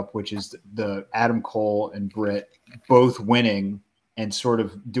Megan brought up, which is the Adam Cole and Britt both winning and sort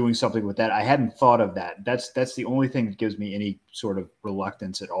of doing something with that. I hadn't thought of that. That's the only thing that gives me any sort of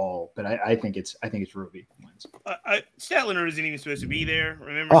reluctance at all. But I think it's Ruby wins. Statlander isn't even supposed to be there.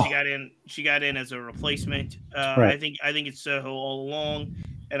 Remember, she got in as a replacement. Right. I think it's Soho all along,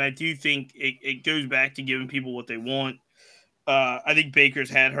 and I do think it goes back to giving people what they want. I think Baker's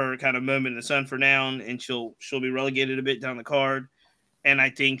had her kind of moment in the sun for now, and she'll be relegated a bit down the card. And I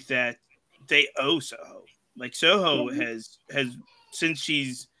think that they owe Soho. Like Soho has since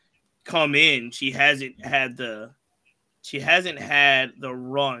she's come in, she hasn't had the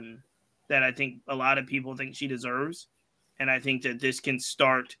run that I think a lot of people think she deserves. And I think that this can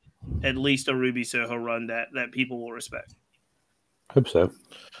start at least a Ruby Soho run that people will respect. Hope so.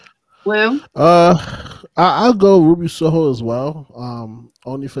 Lou? I'll go Ruby Soho as well.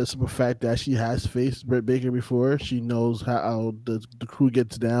 Only for the simple fact that she has faced Britt Baker before. She knows how the crew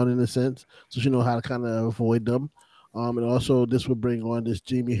gets down in a sense, so she knows how to kind of avoid them. And also this would bring on this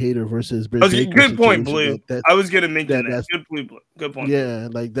Jamie Hayter versus Britt Baker. Good point, Blue. I was going to mention that. Good point. Yeah,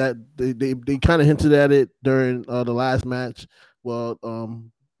 like that. They kind of hinted at it during the last match. Well,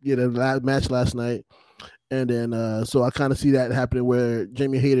 the match last night. And then, so I kind of see that happening where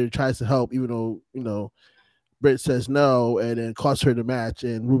Jamie Hayter tries to help, even though, Britt says no, and then costs her the match,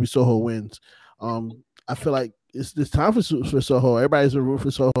 and Ruby Soho wins. I feel like it's time for Soho. Everybody's rooting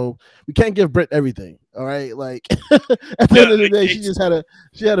for Soho. We can't give Britt everything, all right? Like at the end of the day,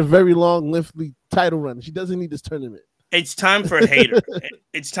 she had a very long, lengthy title run. She doesn't need this tournament. It's time for Hater.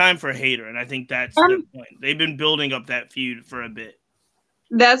 It's time for Hater, and I think that's the point. They've been building up that feud for a bit.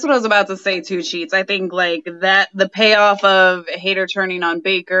 That's what I was about to say too, Cheats. I think like that the payoff of Hater turning on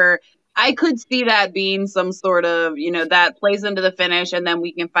Baker, I could see that being some sort of, that plays into the finish, and then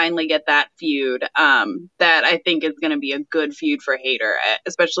we can finally get that feud. That I think is going to be a good feud for Hater,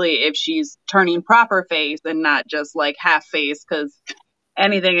 especially if she's turning proper face and not just like half face, because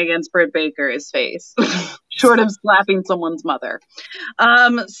anything against Britt Baker is face, short of slapping someone's mother.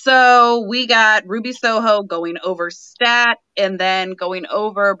 So we got Ruby Soho going over Stat and then going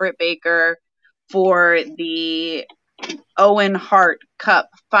over Britt Baker for the Owen Hart Cup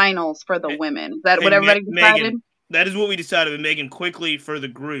finals for the women. Is that what everybody decided? Megan, that is what we decided. And Megan, quickly for the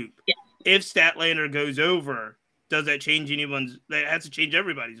group, if Statlander goes over, does that change anyone's? That has to change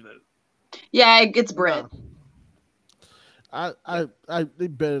everybody's vote. Yeah, it gets Britt. They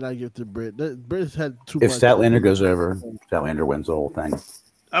better not give to Britt. Britt's had too If much. If Statlander goes over, Statlander wins the whole thing.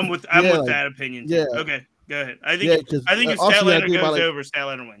 I'm with that opinion. Yeah. Okay, go ahead. I think if Statlander goes over,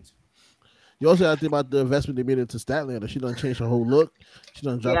 Statlander wins. You also got to think about the investment they made into Statlander. She done changed her whole look. She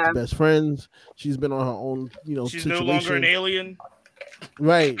done dropped the best friends. She's been on her own, She's situation. no longer an alien.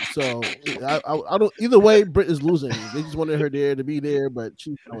 Right. So I don't. Either way, Britt is losing. They just wanted her there to be there, but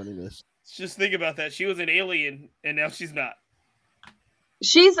she's not winning this. Just think about that. She was an alien, and now she's not.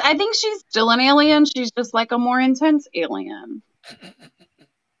 I think she's still an alien. She's just like a more intense alien.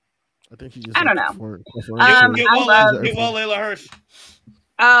 I think she just. I don't know. Get well, Layla Hirsch.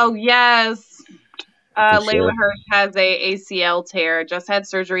 Oh yes. Layla sure. Hirsch has a ACL tear. Just had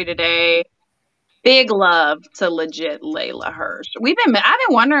surgery today. Big love to legit Layla Hirsch. I've been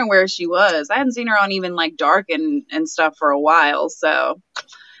wondering where she was. I hadn't seen her on even like Dark and stuff for a while. So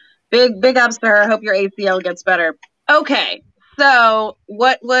big ups to her. Hope your ACL gets better. Okay. So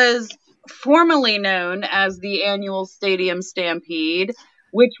what was formerly known as the annual Stadium Stampede,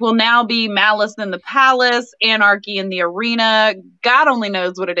 which will now be Malice in the Palace, Anarchy in the Arena. God only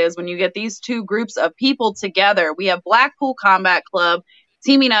knows what it is when you get these two groups of people together. We have Blackpool Combat Club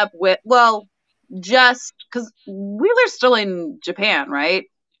teaming up with, just because Wheeler's still in Japan, right?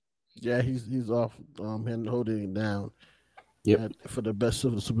 Yeah, he's off and holding it down. Yep. For the best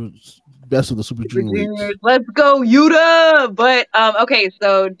of the Super Juniors. Let's go, Yuta! But okay,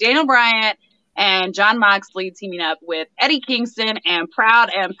 so Daniel Bryant and John Moxley teaming up with Eddie Kingston and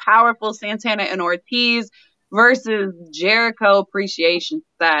Proud and Powerful Santana and Ortiz versus Jericho Appreciation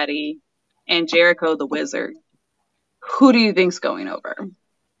Society and Jericho the Wizard. Who do you think's going over?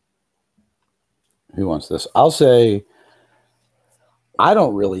 Who wants this? I'll say I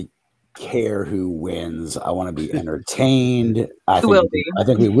don't really care who wins. I want to be entertained. I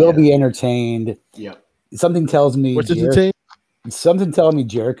think we will be entertained. Yep. Something tells me Something telling me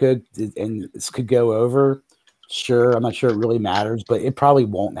Jericho and this could go over. Sure, I'm not sure it really matters, but it probably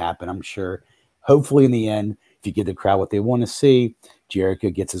won't happen. I'm sure. Hopefully, in the end, if you give the crowd what they want to see, Jericho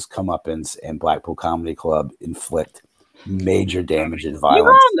gets his comeuppance, and Blackpool Comedy Club inflict major damage and violence. You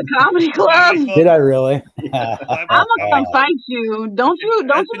were on the Comedy Club. Did I really? I'm gonna come fight you. Don't you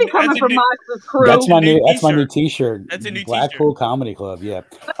be coming for Mox's crew. That's my new T-shirt. That's a new Blackpool Comedy Club. Yeah,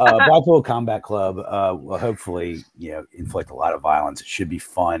 Blackpool Combat Club will hopefully inflict a lot of violence. It should be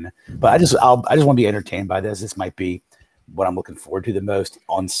fun, but I just want to be entertained by this. This might be what I'm looking forward to the most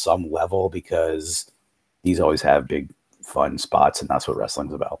on some level because these always have big fun spots, and that's what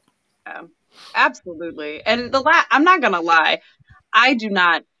wrestling's about. Yeah. Absolutely. And I'm not gonna lie, I do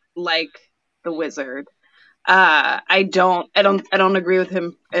not like the Wizard. I don't agree with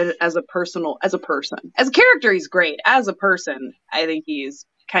him as a person. As a character, he's great. As a person, I think he's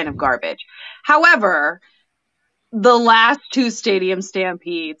kind of garbage. However, the last two Stadium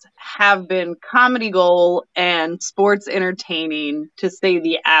Stampedes have been comedy gold and sports entertaining, to say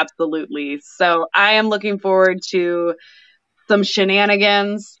the absolute least. So I am looking forward to some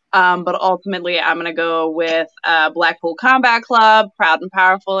shenanigans, but ultimately I'm going to go with Blackpool Combat Club, Proud and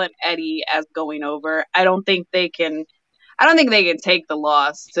Powerful, and Eddie as going over. I don't think they can take the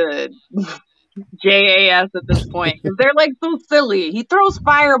loss to JAS at this point because they're like so silly. He throws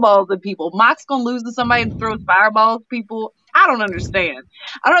fireballs at people. Mox gonna lose to somebody who throws fireballs at people. I don't understand.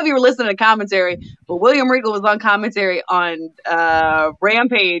 I don't know if you were listening to commentary, but William Regal was on commentary on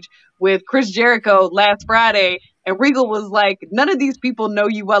Rampage with Chris Jericho last Friday. And Regal was like, none of these people know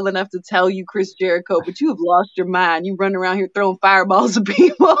you well enough to tell you Chris Jericho, but you have lost your mind. You run around here throwing fireballs at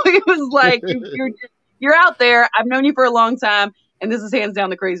people. He was like, you're out there. I've known you for a long time, and this is hands down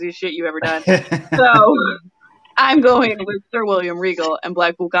the craziest shit you've ever done. So I'm going with Sir William Regal and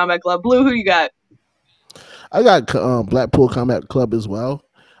Blackpool Combat Club. Blue, who you got? I got Blackpool Combat Club as well.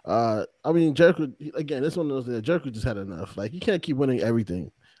 I mean, Jericho again. This one of those that Jericho just had enough. Like, you can't keep winning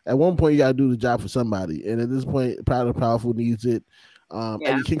everything. At one point, you got to do the job for somebody, and at this point, Proud and Powerful needs it. Yeah.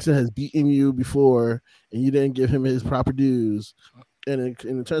 Eddie Kingston has beaten you before, and you didn't give him his proper dues. And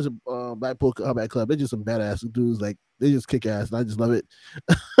in terms of Blackpool Combat Club, they're just some badass dudes. Like, they just kick ass, and I just love it.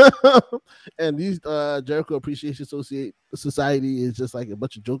 And these Jericho Appreciation Society is just like a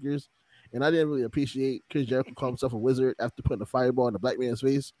bunch of jokers. And I didn't really appreciate Chris Jericho calling himself a wizard after putting a fireball in the black man's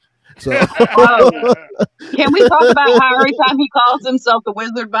face. So, can we talk about how every time he calls himself the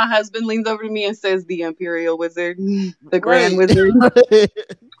wizard, my husband leans over to me and says, "The Imperial Wizard, the Grand Wizard."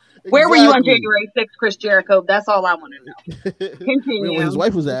 Where were you on January 6th, Chris Jericho? That's all I want to know. Continue. Where his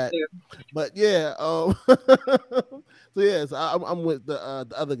wife was at. But yeah, so yes, I'm with the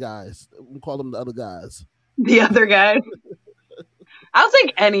other guys. We call them the other guys. The other guys. I'll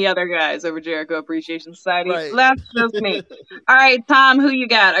take any other guys over Jericho Appreciation Society. Right. That's just me. All right, Tom, who you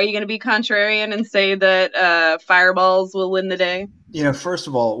got? Are you going to be contrarian and say that Fireballs will win the day? You know, first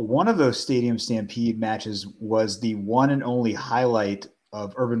of all, one of those Stadium Stampede matches was the one and only highlight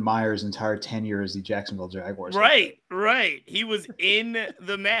of Urban Meyer's entire tenure as the Jacksonville Jaguars. Right. He was in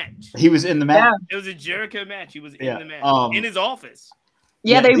the match. He was in the match. Yeah. It was a Jericho match. He was in the match in his office.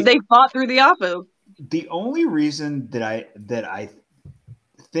 Yeah, they fought through the office. The only reason that I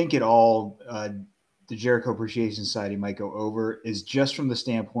think at all the Jericho Appreciation Society might go over is just from the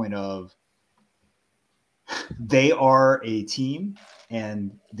standpoint of they are a team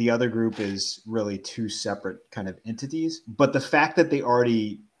and the other group is really two separate kind of entities. But the fact that they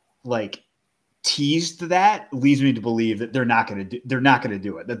already like teased that leads me to believe that they're not going to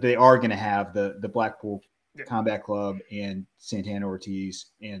do it, that they are going to have the Blackpool Combat Club and Santana Ortiz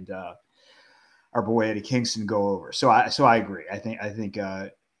and our boy Eddie Kingston go over. So I agree. I think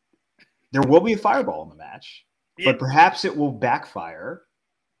there will be a fireball in the match, but perhaps it will backfire.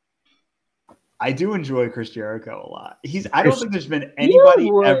 I do enjoy Chris Jericho a lot. I don't think there's been anybody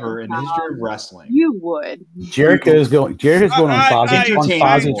ever in the history of wrestling. You would. Jericho's going on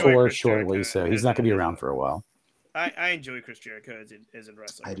Fozzy tour shortly, so he's not going to be around for a while. I enjoy Chris Jericho as a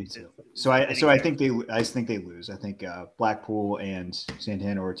wrestler. I do too. So I think they lose. I think Blackpool and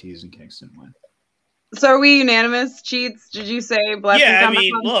Santana Ortiz and Kingston win. So are we unanimous? Cheats? Did you say Blackpool? Yeah, I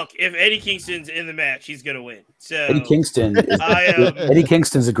mean, look, if Eddie Kingston's in the match, he's gonna win. So Eddie Kingston's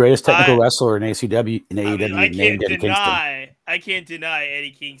the greatest technical wrestler in ACW in AEW. I can't deny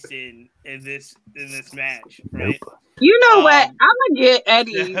Eddie Kingston in this match, right? Nope. You know what? I'm gonna get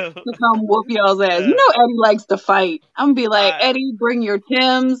Eddie to come whoop y'all's ass. You know Eddie likes to fight. I'm gonna be like, Eddie, bring your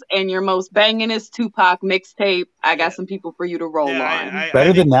Timbs and your most banginest Tupac mixtape. I got some people for you to roll on.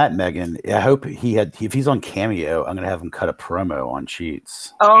 Better than that, Megan. I hope if he's on Cameo, I'm gonna have him cut a promo on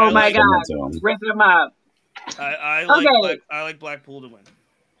Cheats. Oh my God, rip him up. I like Blackpool to win.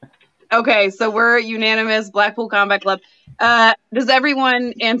 Okay, so we're unanimous. Blackpool Combat Club. Does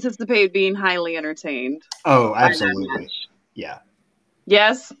everyone anticipate being highly entertained? Oh, absolutely. Yeah.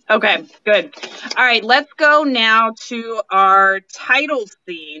 Yes? Okay, good. All right, let's go now to our title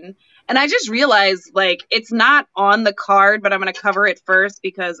scene. And I just realized, it's not on the card, but I'm going to cover it first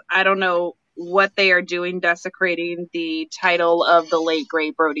because I don't know what they are doing desecrating the title of the late,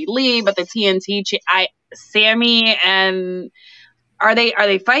 great Brody Lee, but the TNT, Sammy and... Are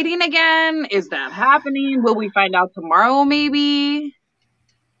they fighting again? Is that happening? Will we find out tomorrow, maybe?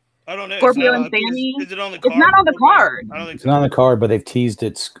 I don't know. Scorpio and Sammy? Is it on the card? It's not on the card. I don't think it's not on the card, but they've teased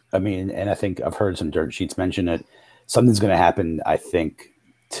it. I mean, and I think I've heard some dirt sheets mention it. Something's going to happen, I think,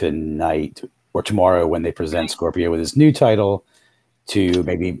 tonight or tomorrow when they present Scorpio with his new title to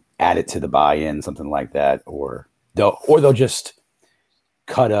maybe add it to the buy-in, something like that. Or they'll just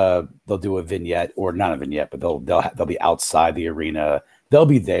they'll do a vignette, or not a vignette, but they'll be outside the arena. They'll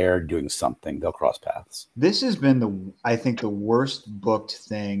be there doing something. They'll cross paths. This has been I think the worst booked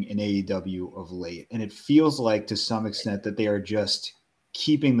thing in AEW of late. And it feels like to some extent that they are just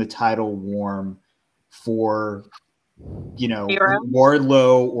keeping the title warm for,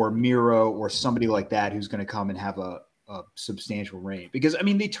 Wardlow or Miro or somebody like that who's going to come and have a substantial reign. Because, I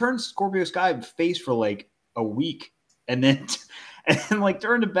mean, they turned Scorpio Sky face for a week and then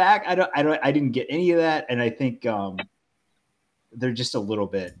turned it back. I didn't get any of that. And I think they're just a little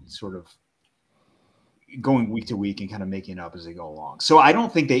bit sort of going week to week and kind of making it up as they go along. So I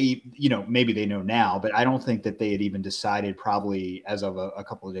don't think they, maybe they know now, but I don't think that they had even decided probably as of a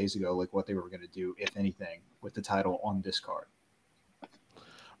couple of days ago, what they were going to do, if anything, with the title on this card.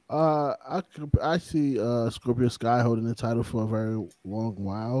 I see Scorpio Sky holding the title for a very long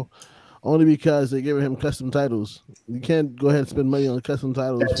while. Only because they're giving him custom titles. You can't go ahead and spend money on custom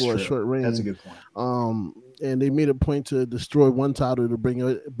titles for a short reign. That's a good point. and they made a point to destroy one title to bring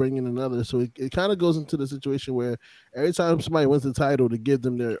in another. So it kind of goes into the situation where every time somebody wins the title, to give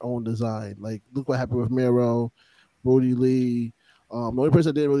them their own design. Like look what happened with Miro, Brody Lee. The only person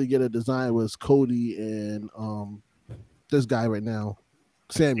that didn't really get a design was Cody and this guy right now,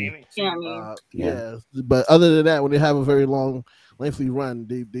 Sammy. Yeah, but other than that, when they have a very long, lengthy run,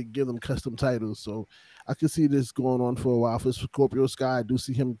 they give them custom titles. So I can see this going on for a while. For Scorpio Sky, I do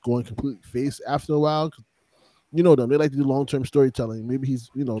see him going complete face after a while. You know them; they like to do long-term storytelling. Maybe he's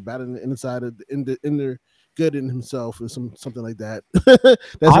battling the inside of the inner good in himself or something like that.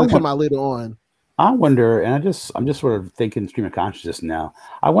 That's gonna come out later on. I wonder, and I'm just sort of thinking stream of consciousness now.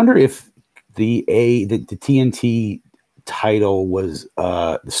 I wonder if the TNT title was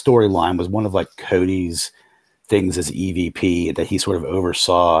the storyline was one of like Cody's things as EVP that he sort of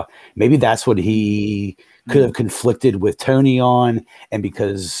oversaw. Maybe that's what he could have conflicted with Tony on, and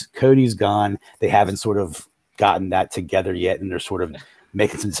because Cody's gone, they haven't sort of gotten that together yet, and they're sort of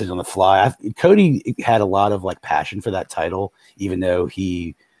making some decisions on the fly. Cody had a lot of like passion for that title, even though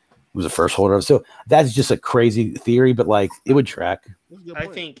he was the first holder. So that's just a crazy theory, but like it would track. I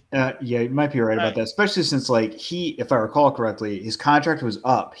think. Yeah, you might be right about that, especially since like if I recall correctly, his contract was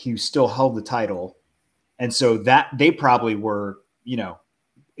up. He still held the title. And so that they probably were,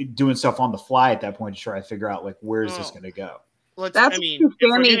 doing stuff on the fly at that point to try to figure out like, where is this going to go? That's Sammy took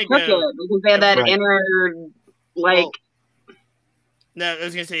it because they had that inner like. No, I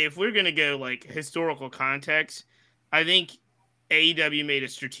was going to say, if we're going to go like historical context, I think AEW made a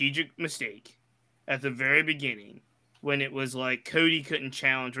strategic mistake at the very beginning when it was like Cody couldn't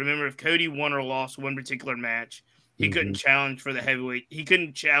challenge. Remember, if Cody won or lost one particular match, he couldn't challenge for the heavyweight. He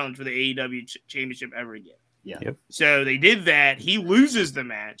couldn't challenge for the AEW championship ever again. Yeah. Yep. So they did that. He loses the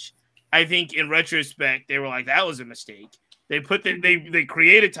match. I think in retrospect, they were like, that was a mistake. They put they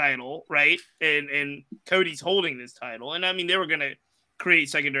create a title, right? And Cody's holding this title. And I mean, they were going to create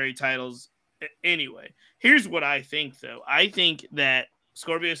secondary titles anyway. Here's what I think, though. I think that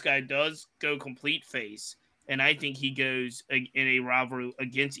Scorpio Sky does go complete face, and I think he goes in a rivalry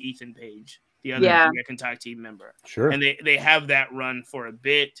against Ethan Page, the other American Tag Team member. Sure. And they have that run for a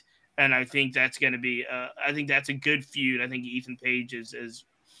bit, and I think that's going to be I think that's a good feud. I think Ethan Page is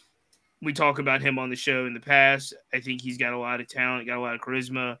we talk about him on the show in the past. I think he's got a lot of talent, got a lot of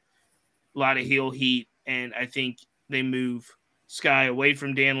charisma, a lot of heel heat, and I think they move Sky away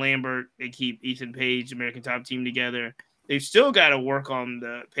from Dan Lambert. They keep Ethan Page, American Top Team, together. They've still got to work on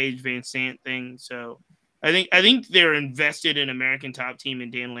the Page Van Sant thing. So I think they're invested in American Top Team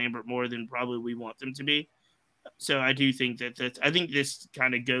and Dan Lambert more than probably we want them to be. So I do think I think this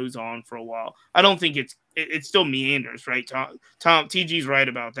kind of goes on for a while. I don't think it still meanders, right? Tom TG's right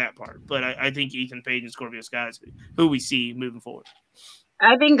about that part, but I think Ethan Page and Scorpio Sky is who we see moving forward.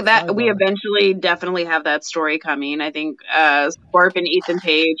 I think that we eventually definitely have that story coming. I think Scorp and Ethan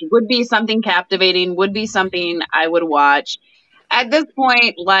Page would be something captivating, would be something I would watch. At this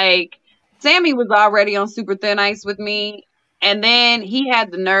point, like, Sammy was already on super thin ice with me, and then he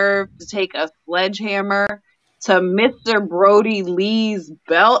had the nerve to take a sledgehammer to Mr. Brody Lee's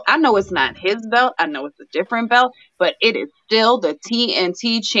belt. I know it's not his belt. I know it's a different belt, but it is still the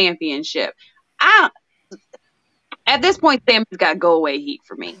TNT Championship. At this point, Sammy's got go away heat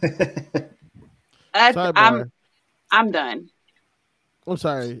for me. I'm done. I'm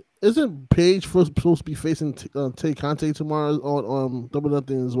sorry. Isn't Paige supposed to be facing Tay Conte tomorrow on Double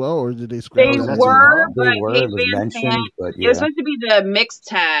Nothing as well, or did they scrap that? They were, but Paige Van Sant. It was supposed to be the mixed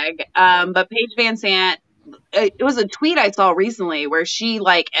tag, but Paige Van Sant. It was a tweet I saw recently where she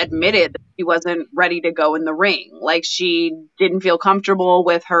admitted that she wasn't ready to go in the ring. Like, she didn't feel comfortable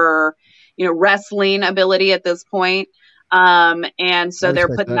with her, wrestling ability at this point. And so they're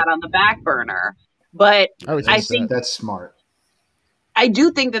putting that on the back burner. But I think that's smart. I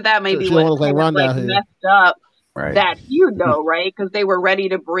do think that might be what messed up that feud, though, right? Because they were ready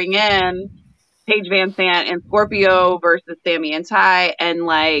to bring in Paige Van Sant and Scorpio versus Sammy and Ty, and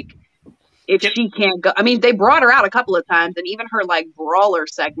if she can't go, I mean, they brought her out a couple of times, and even her brawler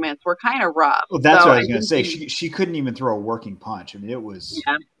segments were kind of rough. Well, that's what I was going to say. She couldn't even throw a working punch. I mean, it was.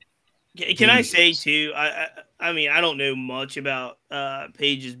 Yeah. Can I say too? I mean, I don't know much about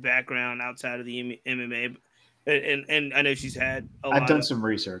Paige's background outside of the MMA, and I know she's had. I've done some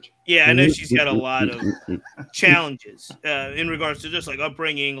research. Yeah, I know she's had a lot of challenges in regards to just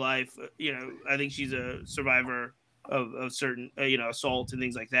upbringing, life. I think she's a survivor of certain assaults and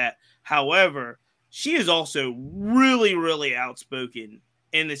things like that. However, she is also really, really outspoken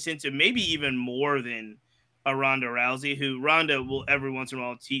in the sense of maybe even more than a Ronda Rousey, who Ronda will every once in a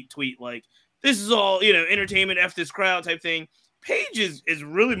while tweet this is all entertainment, F this crowd type thing. Paige is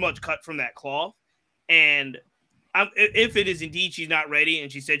really much cut from that cloth, And if it is indeed she's not ready,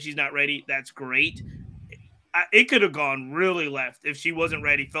 and she said she's not ready, that's great. It could have gone really left if she wasn't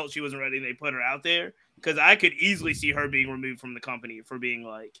ready, felt she wasn't ready, and they put her out there. Because I could easily see her being removed from the company for being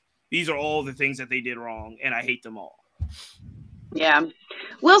like, these are all the things that they did wrong, and I hate them all. Yeah.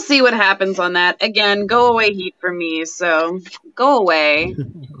 We'll see what happens on that. Again, go away heat for me, so go away.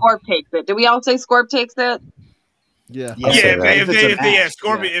 Scorp takes it. Did we all say Scorp takes it? Yeah. If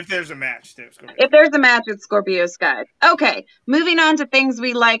there's a match, there's Scorpio. If there's a match, it's Scorpio Sky. Okay, moving on to things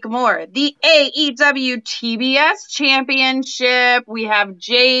we like more. The AEW TBS Championship. We have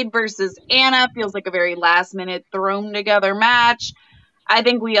Jade versus Anna. Feels like a very last minute thrown together match. I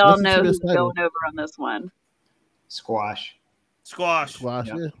think we all know who's going over on this one. Squash.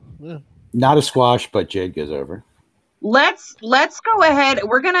 Yeah. Not a squash, but Jade goes over. Let's go ahead.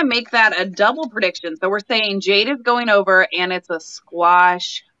 We're gonna make that a double prediction. So we're saying Jade is going over, and it's a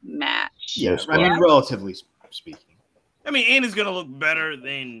squash match. Yeah, I mean, relatively speaking. I mean, Anna's gonna look better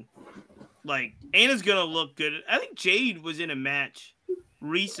than Anna's gonna look good. I think Jade was in a match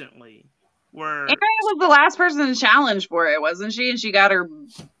recently where Anna was the last person to challenge for it, wasn't she? And she got her.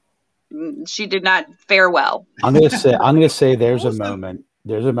 She did not fare well. I'm gonna say there's a moment.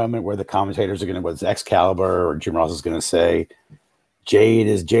 There's a moment where the commentators are going to, whether it's Excalibur or Jim Ross is going to say, Jade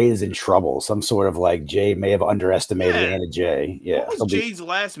is in trouble. Some sort of like Jade may have underestimated Anna Jay. Yeah. What was Jade's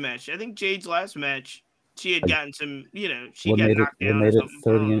last match? I think Jade's last match, she had gotten some, she got knocked down. Made it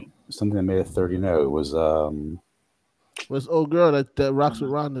 30, something that made it 30. No, it was was old girl that rocks with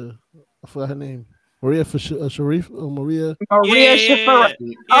Ronda. I forgot her name. Maria Sharif or Maria Shafir.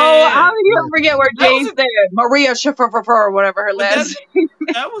 Oh, how did you forget where Jade said Maria Shafir or whatever her last name?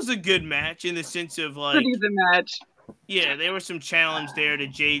 That was a good match in the sense of like pretty good match. Yeah, there was some challenge there to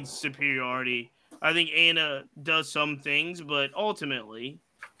Jade's superiority. I think Anna does some things, but ultimately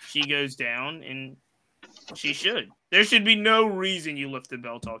she goes down, and she should. There should be no reason you lift the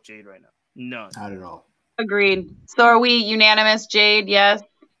belt off Jade right now. None. Not at all. Agreed. So are we unanimous, Jade? Yes.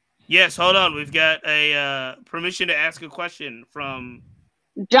 Yes, hold on. We've got a permission to ask a question from...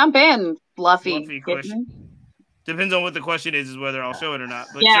 Jump in, Fluffy question. Depends on what the question is whether I'll show it or not.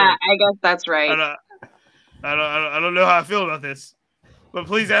 But yeah, sure. I guess that's right. I don't know how I feel about this, but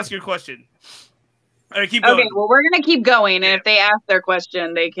please ask your question. All right, keep going. Okay, well, we're gonna keep going, and if they ask their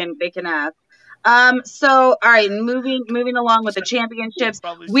question, they can ask. So, all right, moving along with the championships,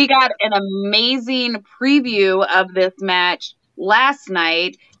 we got an amazing preview of this match last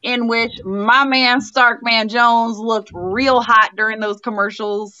night, in which my man Starkman Jones looked real hot during those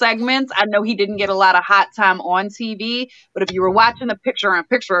commercial segments. I know he didn't get a lot of hot time on TV, but if you were watching the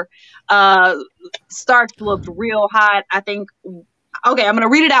picture-on-picture, Starks looked real hot. I think. Okay, I'm going to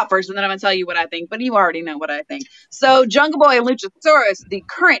read it out first, and then I'm going to tell you what I think, but you already know what I think. So, Jungle Boy and Luchasaurus, the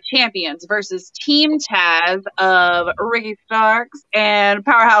current champions, versus Team Taz of Ricky Starks and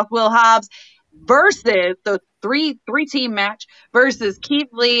Powerhouse Will Hobbs, versus the three-team match, versus Keith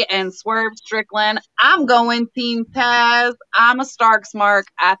Lee and Swerve Strickland. I'm going Team Taz. I'm a Starks mark.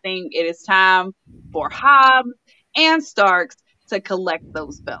 I think it is time for Hobbs and Starks to collect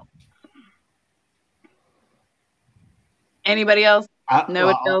those belts. Anybody else?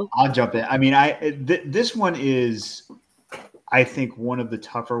 I'll jump in. I mean, this one is, I think, one of the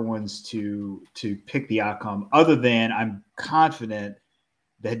tougher ones to pick the outcome. Other than I'm confident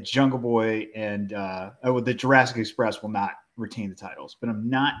that Jungle Boy and the Jurassic Express will not retain the titles, but I'm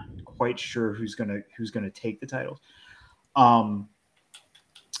not quite sure who's gonna take the titles. I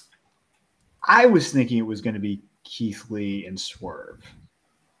was thinking it was going to be Keith Lee and Swerve,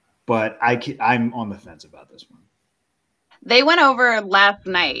 but I'm on the fence about this one. They went over last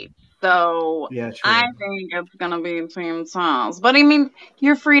night, so yeah, I think it's going to be Team Taz. But I mean,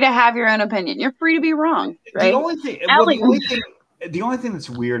 you're free to have your own opinion. You're free to be wrong, right? The only thing that's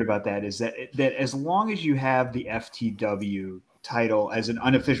weird about that is that as long as you have the FTW title as an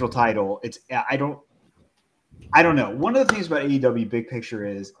unofficial title, I don't know. One of the things about AEW big picture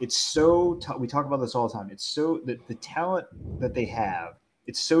is it's so tough. We talk about this all the time. It's so the talent that they have.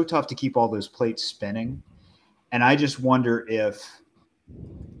 It's so tough to keep all those plates spinning. And I just wonder if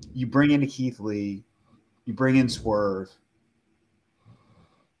you bring in Keith Lee, you bring in Swerve.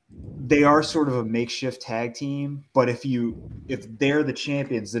 They are sort of a makeshift tag team, but if they're the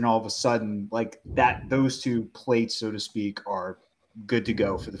champions, then all of a sudden, like those two plates, so to speak, are good to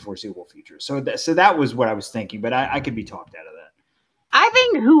go for the foreseeable future. So that was what I was thinking, but I could be talked out of that. I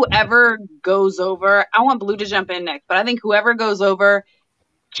think whoever goes over, I want Blue to jump in next, but I think whoever goes over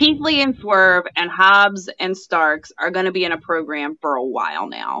Keith Lee and Swerve and Hobbs and Starks are going to be in a program for a while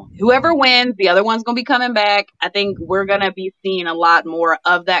now. Whoever wins, the other one's going to be coming back. I think we're going to be seeing a lot more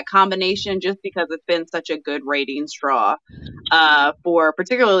of that combination just because it's been such a good ratings draw. For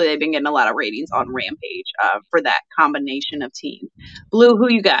particularly, they've been getting a lot of ratings on Rampage for that combination of teams. Blue, who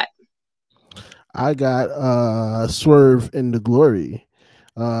you got? I got Swerve in the Glory.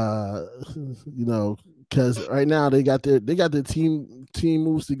 You know, because right now they got their team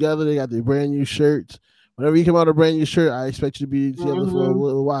moves together. They got their brand new shirts. Whenever you come out a brand new shirt, I expect you to be together for a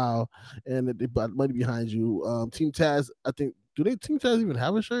little while, and they put money behind you. Team Taz, I think, Team Taz even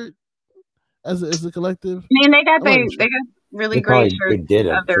have a shirt as a collective? I mean, they got really great shirts. They did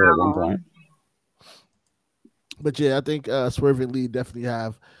of their at own. one point. But yeah, I think Swerve and Lee definitely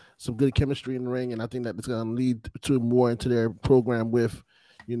have some good chemistry in the ring, and I think that it's going to lead to more into their program with,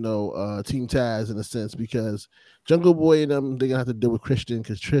 Team Taz in a sense, because Jungle Boy and them, they're going to have to deal with Christian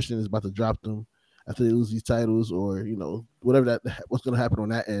because Christian is about to drop them after they lose these titles, or whatever what's going to happen on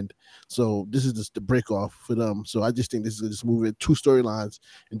that end. So this is just the break off for them. So I just think this is just moving two storylines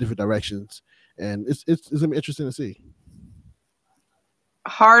in different directions, and it's going to be interesting to see.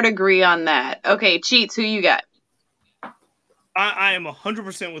 Hard agree on that. Okay, Cheats, who you got? I am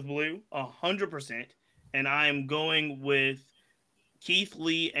 100% with Blue, 100%, and I am going with Keith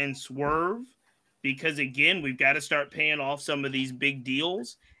Lee and Swerve because, again, we've got to start paying off some of these big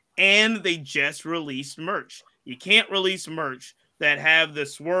deals, and they just released merch. You can't release merch that have the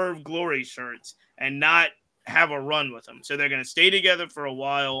Swerve Glory shirts and not have a run with them. So they're going to stay together for a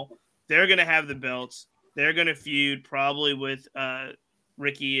while. They're going to have the belts. They're going to feud probably with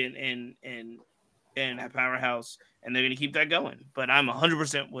Ricky and Powerhouse, and they're going to keep that going. But I'm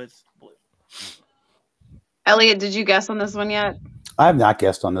 100% with Blue. Elliot, did you guess on this one yet? I have not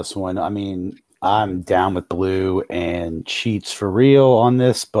guessed on this one. I mean, I'm down with Blue and Cheats for real on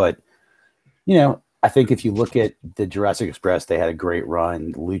this, but I think if you look at the Jurassic Express, they had a great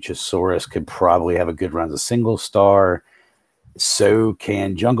run. Luchasaurus could probably have a good run as a single star. So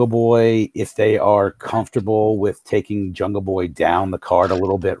can Jungle Boy, if they are comfortable with taking Jungle Boy down the card a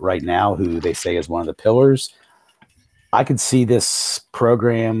little bit right now, who they say is one of the pillars. I could see this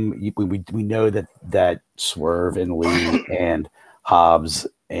program. We know that Swerve and Lee and Hobbs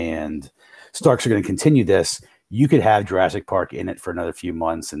and Starks are going to continue this. You could have Jurassic Park in it for another few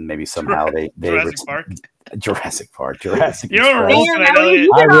months, and maybe somehow Jurassic Park. You're on a roll tonight, Elliot.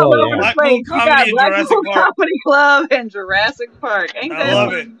 I really am. Blackpool Comedy and Jurassic Park. Comedy Club and Jurassic Park. Ain't I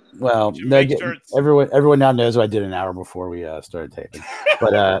love it. Well, everyone now knows what I did an hour before we started taping.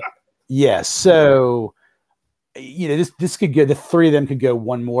 But yeah, so this could go. The three of them could go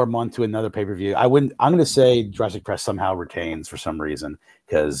one more month to another pay-per-view. I'm going to say Jurassic Press somehow retains for some reason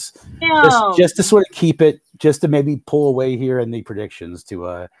because just to sort of keep it, just to maybe pull away here in the predictions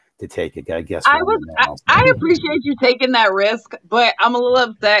to take it. I guess I appreciate you taking that risk, but I'm a little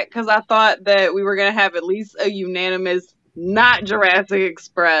upset because I thought that we were going to have at least a unanimous not Jurassic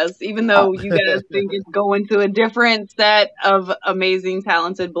Express, even though you guys think it's going to a different set of amazing,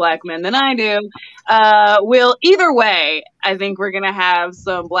 talented black men than I do. Either way, I think we're going to have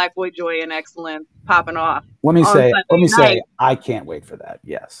some Black Boy Joy and Excellence popping off. Let me say, I can't wait for that.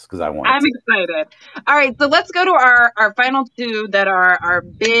 Yes, because I'm excited. All right, so let's go to our final two that are our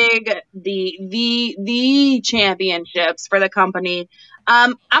big, the championships for the company.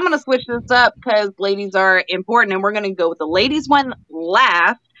 I'm going to switch this up because ladies are important, and we're going to go with the ladies one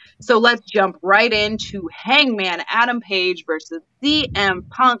last. So let's jump right into Hangman Adam Page versus CM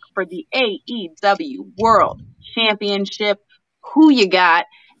Punk for the AEW World Championship. Who you got,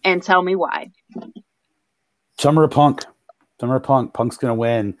 and tell me why. Summer of Punk. Punk's going to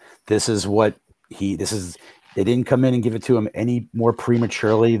win. They didn't come in and give it to him any more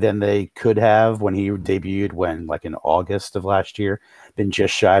prematurely than they could have when he debuted like in August of last year. Been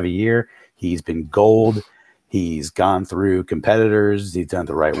just shy of a year. He's been gold. He's gone through competitors. He's done it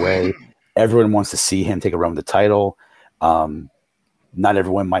the right way. Everyone wants to see him take a run with the title. Not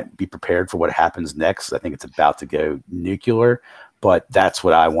everyone might be prepared for what happens next. I think it's about to go nuclear, but that's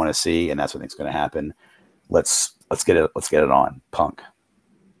what I want to see, and that's what I think is going to happen. Let's get it on. Punk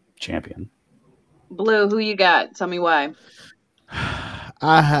champion. Blue, who you got? Tell me why.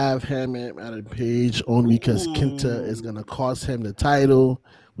 I have Hangman Adam Page only because Kenta is going to cost him the title,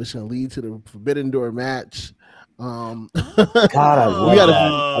 which is going to lead to the Forbidden Door match. God, I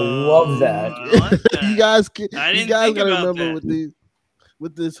love that. You guys got to remember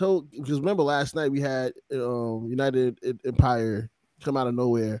with this whole, because remember last night we had United Empire come out of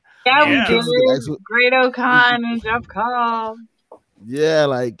nowhere. Yeah, we did. Great O'Con and Jeff Cobb. Yeah,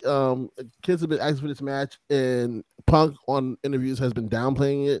 like kids have been asking for this match, and Punk on interviews has been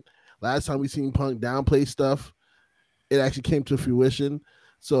downplaying it. Last time we seen Punk downplay stuff, it actually came to fruition.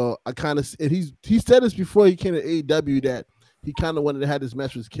 So I kind of, and he said this before he came to AEW that he kind of wanted to have this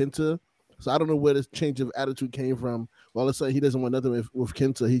match with Kenta. So I don't know where this change of attitude came from. All of a sudden he doesn't want nothing with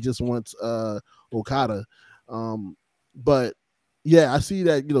Kenta. He just wants Okada. But yeah, I see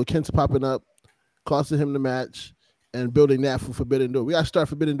that, you know, Kenta popping up, costing him the match, and building that for Forbidden Door. We got to start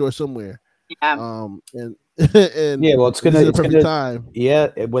Forbidden Door somewhere. Yeah. And yeah, well, it's gonna the perfect time. Yeah,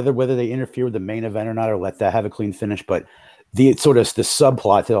 whether they interfere with the main event or not, or let that have a clean finish. But the sort of the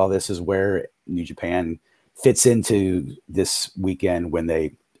subplot to all this is where New Japan fits into this weekend when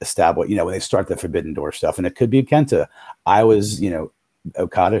they establish, you know, when they start the Forbidden Door stuff, and it could be Kenta. I was, you know,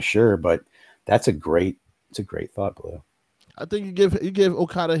 Okada, sure, but it's a great thought, Blue. I think you give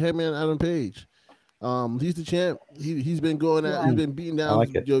Okada Hangman Adam Page. He's the champ. He's been going at, he's been beating down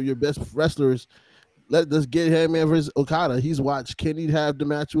your best wrestlers. Let's get Hangman versus Okada. He's watched Kenny have the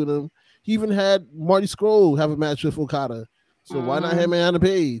match with him. He even had Marty Scurll have a match with Okada. So why not Hangman Adam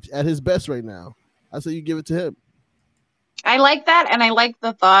Page at his best right now? I say you give it to him. I like that, and I like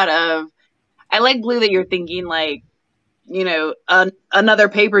the thought of, I like, Blue, that you're thinking like, you know, another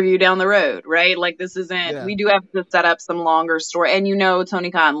pay-per-view down the road, right? Like, this isn't, we do have to set up some longer story, and you know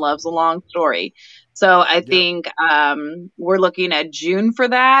Tony Khan loves a long story. So I think we're looking at June for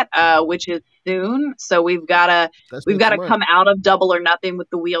that, which is soon. So we've got to come out of Double or Nothing with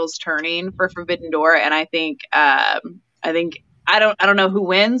the wheels turning for Forbidden Door, and I think I don't know who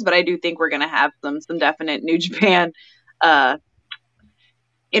wins, but I do think we're going to have some definite New Japan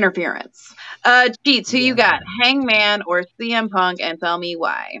interference. Cheats, who you got, Hangman or CM Punk, and tell me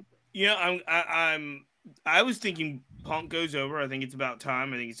why. Yeah, I was thinking Punk goes over. I think it's about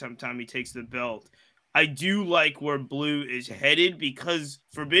time. I think it's time he takes the belt. I do like where Blue is headed because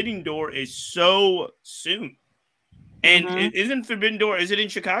Forbidden Door is so soon. And isn't Forbidden Door, is it in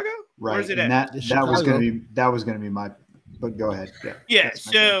Chicago? Right. Or is it and that was gonna be my, but go ahead. Yeah.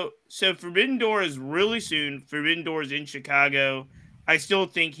 So Forbidden Door is really soon. Forbidden Door is in Chicago. I still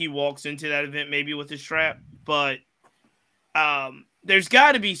think he walks into that event maybe with a strap, but there's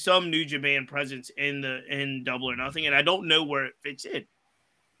got to be some New Japan presence in Double or Nothing, and I don't know where it fits in.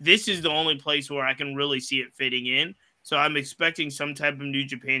 This is the only place where I can really see it fitting in, so I'm expecting some type of New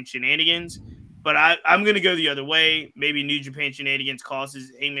Japan shenanigans, but I'm going to go the other way. Maybe New Japan shenanigans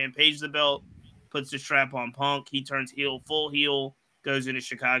causes Hangman Page the belt, puts the strap on Punk, he turns heel, full heel, goes into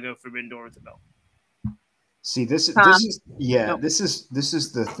Chicago, Forbidden Door with the belt. See, this is the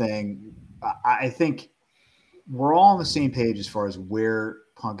thing. I think we're all on the same page as far as where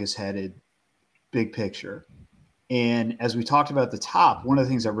Punk is headed, big picture. And as we talked about at the top, one of the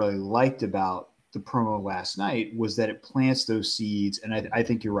things I really liked about the promo last night was that it plants those seeds. And I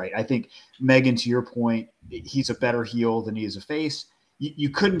think you're right. I think, Megan, to your point, he's a better heel than he is a face. You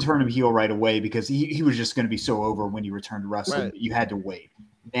couldn't turn him heel right away because he was just going to be so over when he returned to wrestling. Right. You had to wait.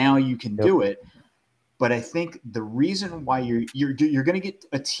 Now you can do it. But I think the reason why you're going to get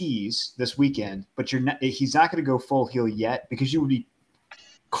a tease this weekend, but he's not going to go full heel yet because you would be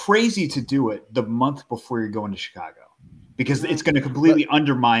crazy to do it the month before you're going to Chicago because it's going to completely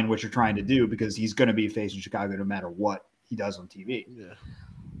undermine what you're trying to do because he's going to be a face in Chicago no matter what he does on TV.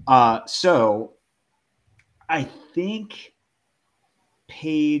 Yeah. So I think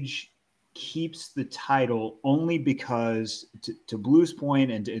Page keeps the title only because to Blue's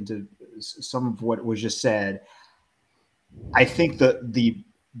point and to some of what was just said, I think the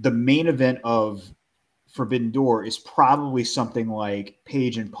main event of Forbidden Door is probably something like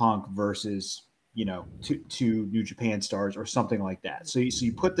Page and Punk versus, you know, two New Japan stars or something like that. So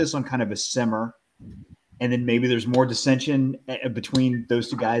you put this on kind of a simmer, and then maybe there's more dissension between those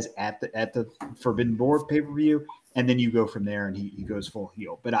two guys at the Forbidden Door pay-per-view, and then you go from there and he goes full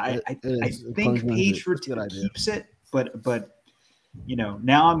heel. But I think Page keeps it, but you know,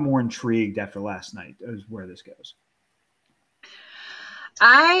 now I'm more intrigued after last night as where this goes.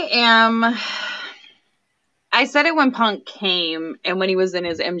 I said it when Punk came and when he was in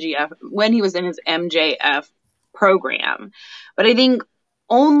his MJF program, but I think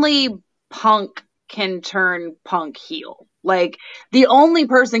only Punk can turn Punk heel. Like, the only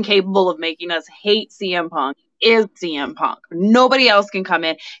person capable of making us hate CM Punk is CM Punk. Nobody else can come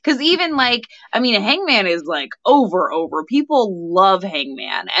in. Because even, like, I mean, Hangman is, like, over. People love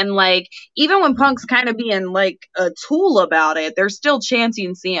Hangman. And, like, even when Punk's kind of being, like, a tool about it, they're still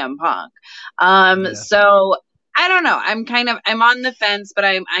chanting CM Punk. So, I don't know. I'm on the fence, but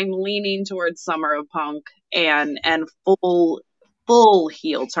I'm leaning towards Summer of Punk and full full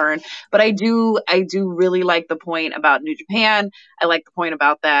heel turn. But I do really like the point about New Japan. I like the point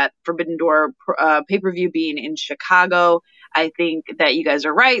about that Forbidden Door pay-per-view being in Chicago. I think that you guys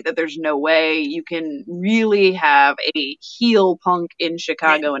are right that there's no way you can really have a heel Punk in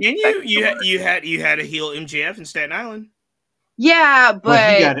Chicago. And you had a heel MJF in Staten Island. Yeah,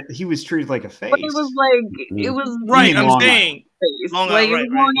 but he was treated like a face. But it was like it was right. I'm Long saying Long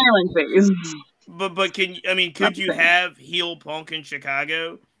Island face. But could you have heel Punk in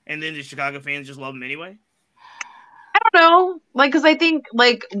Chicago and then the Chicago fans just love him anyway? I don't know, because I think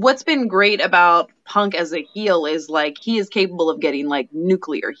what's been great about Punk as a heel is he is capable of getting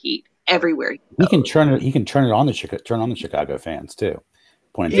nuclear heat everywhere. He can turn it on the Chicago fans too.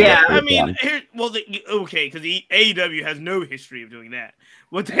 Yeah, because the AEW has no history of doing that.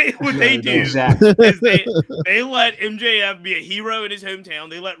 What they do is they let MJF be a hero in his hometown.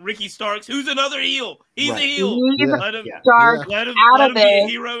 They let Ricky Starks, who's another heel, he's a heel. Let him be a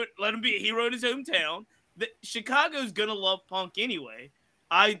hero. Let him be a hero in his hometown. Chicago's gonna love Punk anyway.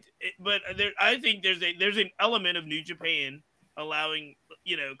 I think there's an element of New Japan allowing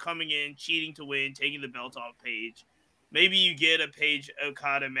coming in, cheating to win, taking the belt off Page. Maybe you get a Page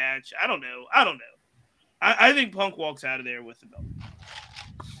Okada match. I don't know. I think Punk walks out of there with the belt.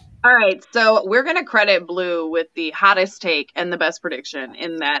 All right, so we're going to credit Blue with the hottest take and the best prediction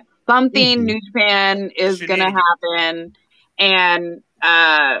in that something New Japan is going to happen, and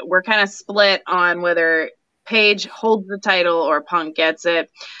we're kind of split on whether Page holds the title or Punk gets it.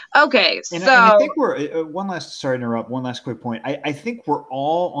 Okay, and I think we're one last quick point. I think we're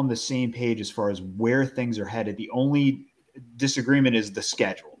all on the same page as far as where things are headed. The only disagreement is the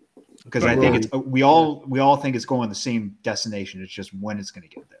schedule, because I think we all think it's going the same destination. It's just when it's going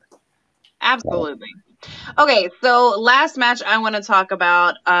to get there. Absolutely. Okay, so last match I want to talk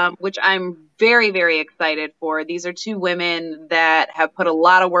about, which I'm very, very excited for. These are two women that have put a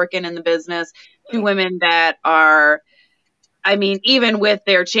lot of work in the business. Two women that are, even with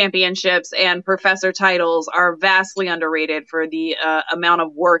their championships and professor titles, are vastly underrated for the amount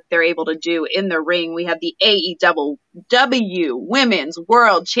of work they're able to do in the ring. We have the AEW Women's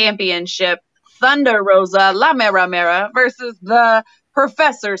World Championship, Thunder Rosa La Mera versus the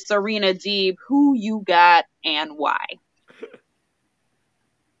Professor Serena Deeb. Who you got and why?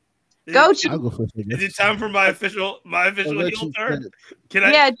 Go Chief. Is it time for my official heel turn? Can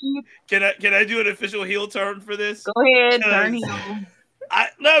I do an official heel turn for this? Go ahead, turn heel.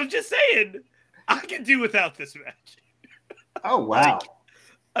 I'm just saying I can do without this match. Oh wow!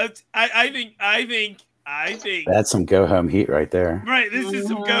 I think that's some go home heat right there. Right, this is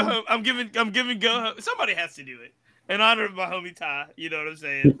some go home. I'm giving go home. Somebody has to do it in honor of my homie Ty. You know what I'm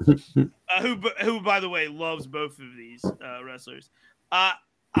saying? Who by the way loves both of these wrestlers.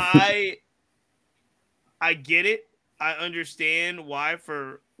 I get it. I understand why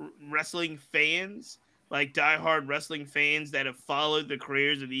for wrestling fans, like diehard wrestling fans that have followed the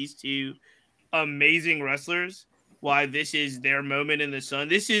careers of these two amazing wrestlers, why this is their moment in the sun.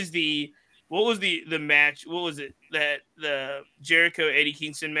 This is what was the match? What was it? That the Jericho Eddie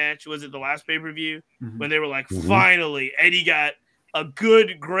Kingston match? Was it the last pay-per-view when they were like, finally, Eddie got a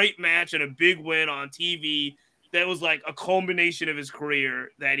great match and a big win on TV. That was like a culmination of his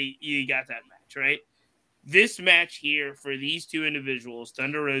career that he got that match, right? This match here for these two individuals,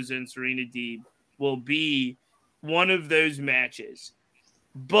 Thunder Rosa and Serena Deeb, will be one of those matches.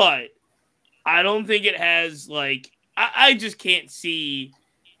 But I don't think it has I just can't see.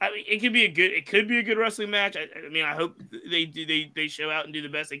 It could be a good wrestling match. I hope they show out and do the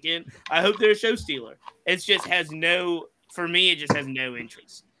best they can. I hope they're a show stealer. It just has no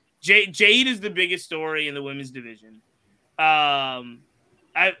interest. Jade is the biggest story in the women's division.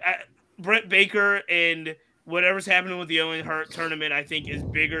 Brett Baker and whatever's happening with the Owen Hart tournament, I think, is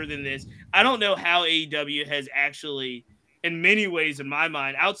bigger than this. I don't know how AEW has actually, in many ways, in my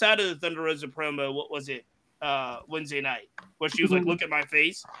mind, outside of the Thunder Rosa promo, what was it, Wednesday night, where she was like, "Look at my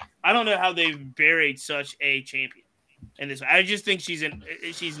face." I don't know how they've buried such a champion in this. I just think she's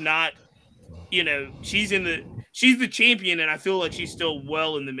not. She's the champion, and I feel like she's still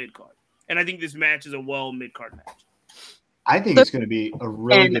well in the mid card. And I think this match is a mid card match. I think it's going to be a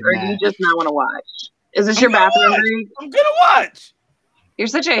really good match. Or do you just not want to watch? Is this your bathroom break? I'm gonna watch. You're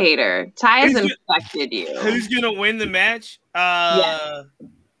such a hater. Ty has infected you. Who's gonna win the match?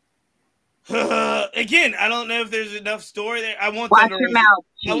 Again, I don't know if there's enough story there. I want Watch Thunder your Rosa. mouth.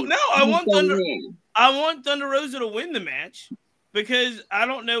 I want Thunder Rosa to win the match because I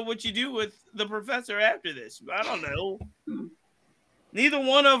don't know what you do with the Professor after this. I don't know. Neither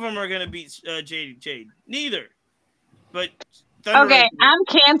one of them are gonna beat Jade. Neither. But Thunder Okay, Rosa wins. I'm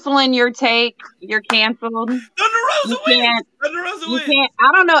canceling your take. You're canceled. Thunder Rosa You wins. can't. Thunder Rosa You wins. can't.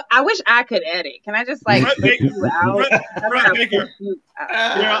 I don't know. I wish I could edit. Can I just like Brett push Baker. you out? How Brett about I Baker. push you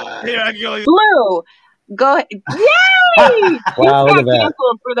out? Here, I can go. Blue, go ahead. Yay! Wow, You look got at that.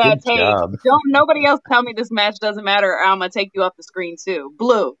 canceled for that Good take. job. Don't nobody else tell me this match doesn't matter, or I'm gonna take you off the screen too.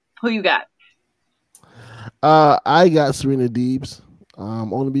 Blue, who you got? I got Serena Deebs.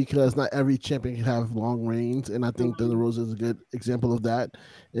 Only because not every champion can have long reigns, and I think Thunder Rosa is a good example of that.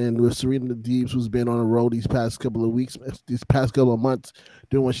 And with Serena Deebs, who's been on the road these past couple of weeks, these past couple of months,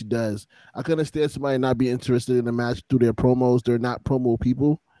 doing what she does, I can understand somebody not be interested in the match through their promos. They're not promo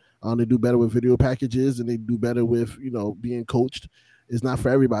people. They do better with video packages, and they do better with being coached. It's not for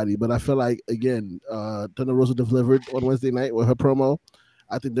everybody, but I feel like again, Thunder Rosa delivered on Wednesday night with her promo.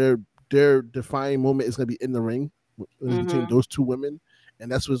 I think their defining moment is going to be in the ring between those two women,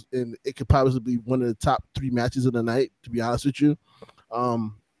 and and it could probably be one of the top 3 matches of the night, to be honest with you.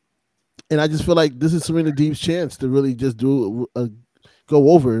 And I just feel like this is Serena Deeb's chance to really just go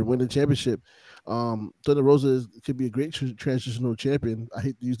over and win the championship. Thunder Rosa could be a great transitional champion. I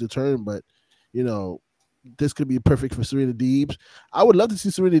hate to use the term, but this could be perfect for Serena Deebs. I would love to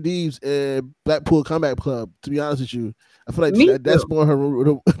see Serena Deebs and Blackpool Combat Club. To be honest with you, I feel like that's more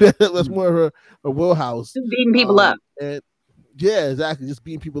her wheelhouse. Just beating people up. And yeah, exactly. Just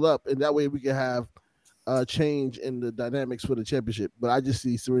beating people up, and that way we can have a change in the dynamics for the championship. But I just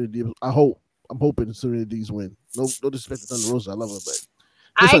see Serena Deebs. I'm hoping Serena Deebs win. No disrespect to Thunder Rosa. I love her, but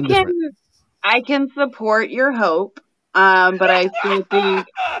I can support your hope. But I still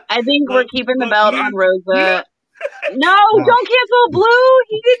think we're keeping the belt on Rosa. No, don't cancel Blue.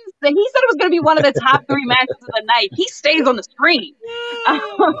 He didn't say. He said it was going to be one of the top 3 matches of the night. He stays on the screen.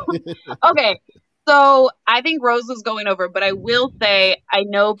 Okay, so I think Rosa's going over, but I will say I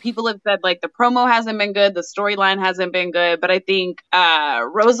know people have said like the promo hasn't been good, the storyline hasn't been good, but I think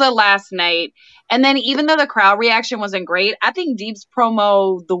Rosa last night, and then even though the crowd reaction wasn't great, I think Deeb's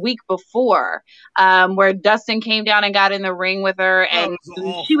promo the week before, where Dustin came down and got in the ring with her, and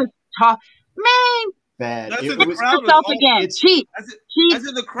she was man. Bad. That's it in the was, crowd. Again. Cheat. I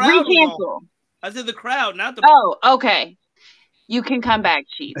said the crowd. I said the crowd, not the. Oh, okay. You can come back,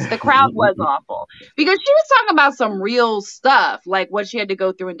 Cheats. The crowd was awful because she was talking about some real stuff, like what she had to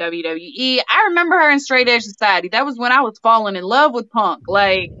go through in WWE. I remember her in Straight Edge Society. That was when I was falling in love with Punk.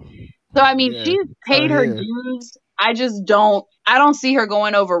 Like, so I mean, she's paid her dues. I don't see her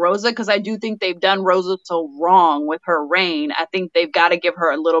going over Rosa because I do think they've done Rosa so wrong with her reign. I think they've got to give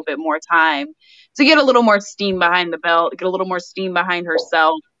her a little bit more time to get a little more steam behind the belt, get a little more steam behind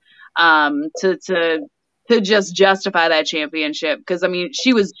herself, to just justify that championship. Because I mean,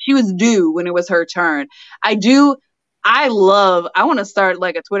 she was due when it was her turn. I want to start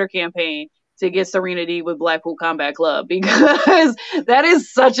like a Twitter campaign to get Serena Deeb with Blackpool Combat Club because that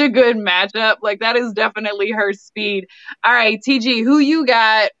is such a good matchup. Like that is definitely her speed. All right, TG, who you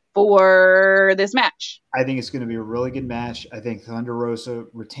got for this match? I think it's going to be a really good match. I think Thunder Rosa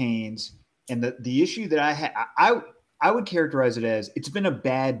retains. And the issue that I would characterize it as it's been a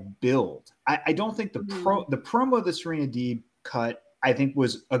bad build. I don't think the promo that Serena Deeb cut, I think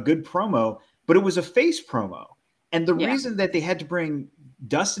was a good promo, but it was a face promo. And the reason that they had to bring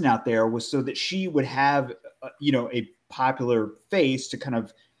Dustin out there was so that she would have, a popular face to kind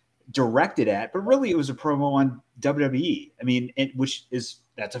of direct it at. But really, it was a promo on WWE. I mean,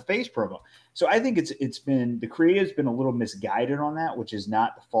 that's a face promo. So I think it's been the creative's been a little misguided on that, which is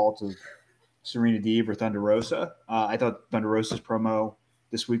not the fault of Serena Deeb or Thunder Rosa. I thought Thunder Rosa's promo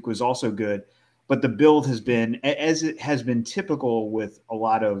this week was also good, but the build has been, as it has been typical with a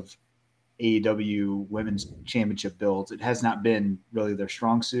lot of AEW women's championship builds, it has not been really their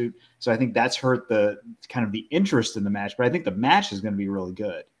strong suit. So I think that's hurt the kind of the interest in the match, but I think the match is going to be really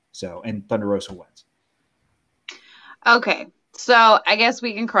good. So, and Thunder Rosa wins. Okay. So I guess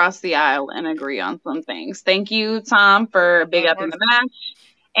we can cross the aisle and agree on some things. Thank you, Tom, for big up in the match.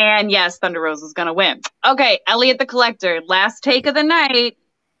 And yes, Thunder Rosa is going to win. Okay, Elliot the Collector, last take of the night,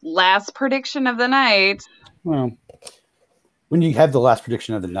 last prediction of the night. Well, when you have the last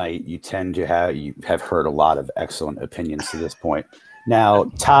prediction of the night, you have heard a lot of excellent opinions to this point.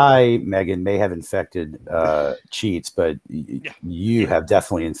 Now, Ty, Megan may have infected Cheats, but you have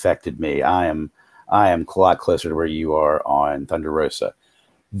definitely infected me. I am a lot closer to where you are on Thunder Rosa.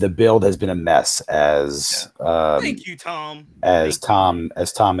 The build has been a mess, as thank you, Tom. Tom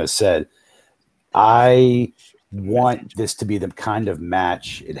has said. I want this to be the kind of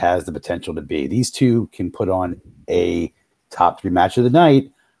match it has the potential to be. These two can put on a top 3 match of the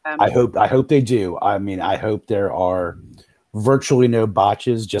night. I hope they do. I mean, I hope there are virtually no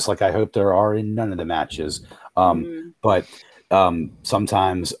botches, just like I hope there are in none of the matches. But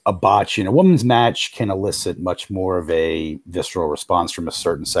sometimes a botch in a women's match can elicit much more of a visceral response from a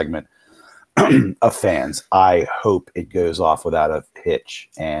certain segment of fans. I hope it goes off without a hitch,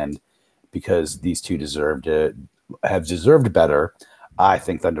 and because these two have deserved better, I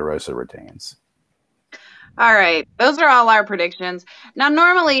think Thunder Rosa retains. All right. Those are all our predictions. Now,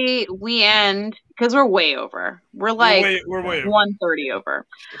 normally we end because we're way over. We're like we're way over. 130 over.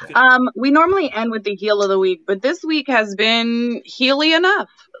 We normally end with the heel of the week, but this week has been heely enough.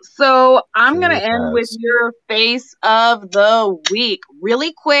 So I'm going to end with your face of the week.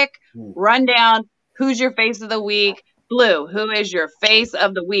 Really quick rundown. Who's your face of the week? Blue, who is your face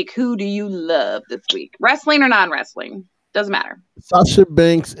of the week? Who do you love this week? Wrestling or non-wrestling? Doesn't matter. Sasha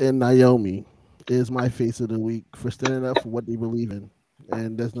Banks and Naomi is my face of the week for standing up for what they believe in.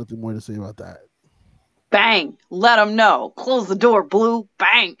 And there's nothing more to say about that. Bang. Let them know. Close the door, Blue.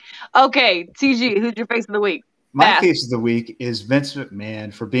 Bang. Okay, TG, who's your face of the week? My face of the week is Vince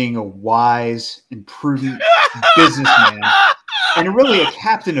McMahon for being a wise and prudent businessman and really a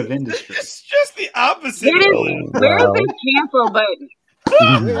captain of industry. It's just the opposite. Where's the cancel button?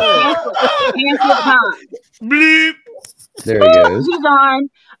 Cancel time. Bleep. There he goes. He's on.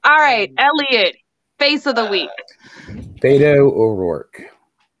 All right, Elliot, face of the week. Beto O'Rourke.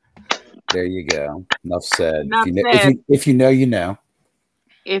 There you go. Enough said. If you know, you know.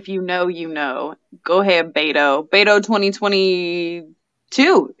 If you know, you know. Go ahead, Beto. Beto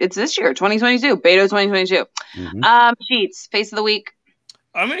 2022. It's this year, 2022. Beto 2022. Sheets, face of the week.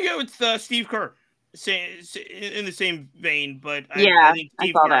 I'm going to go with Steve Kerr. In the same vein, but I think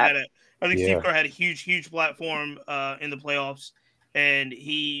Steve Kerr had a huge platform in the playoffs, and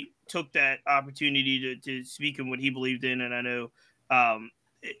he took that opportunity to speak in what he believed in. And I know, a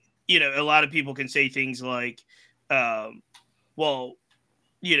lot of people can say things like, he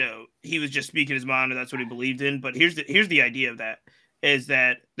was just speaking his mind, or that's what he believed in. But here's the idea of that is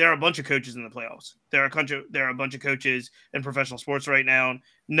that there are a bunch of coaches in the playoffs. There are a bunch of coaches in professional sports right now.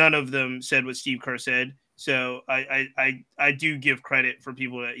 None of them said what Steve Kerr said. So I do give credit for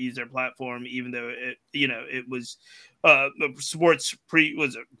people that use their platform, even though it was a sports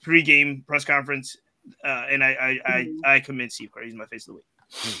pre-game press conference. And I commend Steve Kerr. He's my face of the week.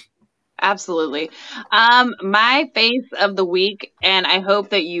 Absolutely. My face of the week, and I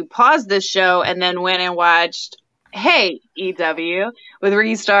hope that you paused this show and then went and watched Hey EW with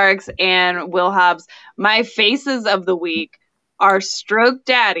Ricky Starks and Will Hobbs. My faces of the week are Stroke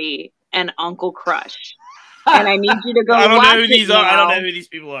Daddy and Uncle Crush. And I need you to go watch it now. I don't know who these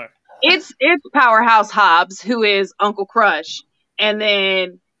people are. It's Powerhouse Hobbs, who is Uncle Crush. And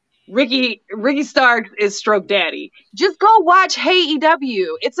then Ricky Starks is Stroke Daddy. Just go watch Hey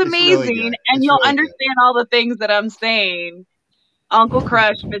EW. It's amazing. Really and you'll understand all the things that I'm saying. Uncle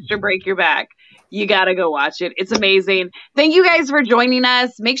Crush, Mr. Break Your Back. You got to go watch it. It's amazing. Thank you guys for joining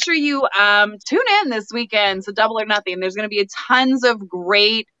us. Make sure you tune in this weekend. So Double or Nothing. There's going to be tons of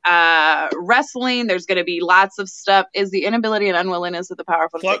great wrestling. There's going to be lots of stuff. Is the inability and unwillingness of the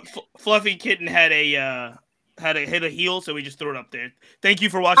powerful. Fluffy Kitten had a hit a heel, so we just threw it up there. Thank you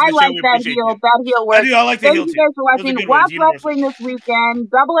for watching the show. I like that heel. That heel works. I like the heel too. Thank you guys for watching. Watch wrestling this weekend.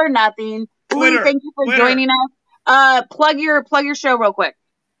 Double or Nothing. Lee, thank you for joining us. Plug your show real quick.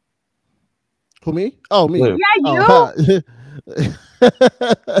 Who, me? Oh, me. Yeah, you.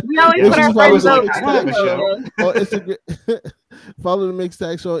 We always put our friends on Instagram. Follow the Mixed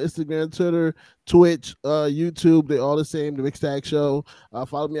Tag Show on Instagram, Twitter, Twitch, YouTube. They're all the same. The Mixed Tag Show.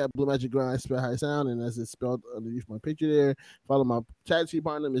 Follow me at Blue Magic Grind. Spell high sound, and as it's spelled underneath my picture there. Follow my chat sheet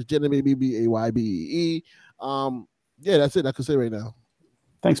partner, Miss Jenna Baby BAYBEE. Yeah, that's it. I can say right now.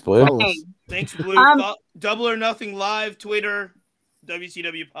 Thanks, Blue. Thanks, Blue. Double or Nothing live, Twitter,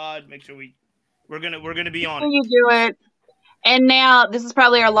 WCW Pod. Make sure we're gonna be on it. You do it. And now this is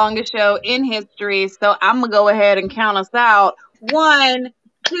probably our longest show in history, so I'm gonna go ahead and count us out. 1,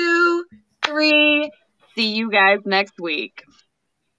 2, 3. See you guys next week.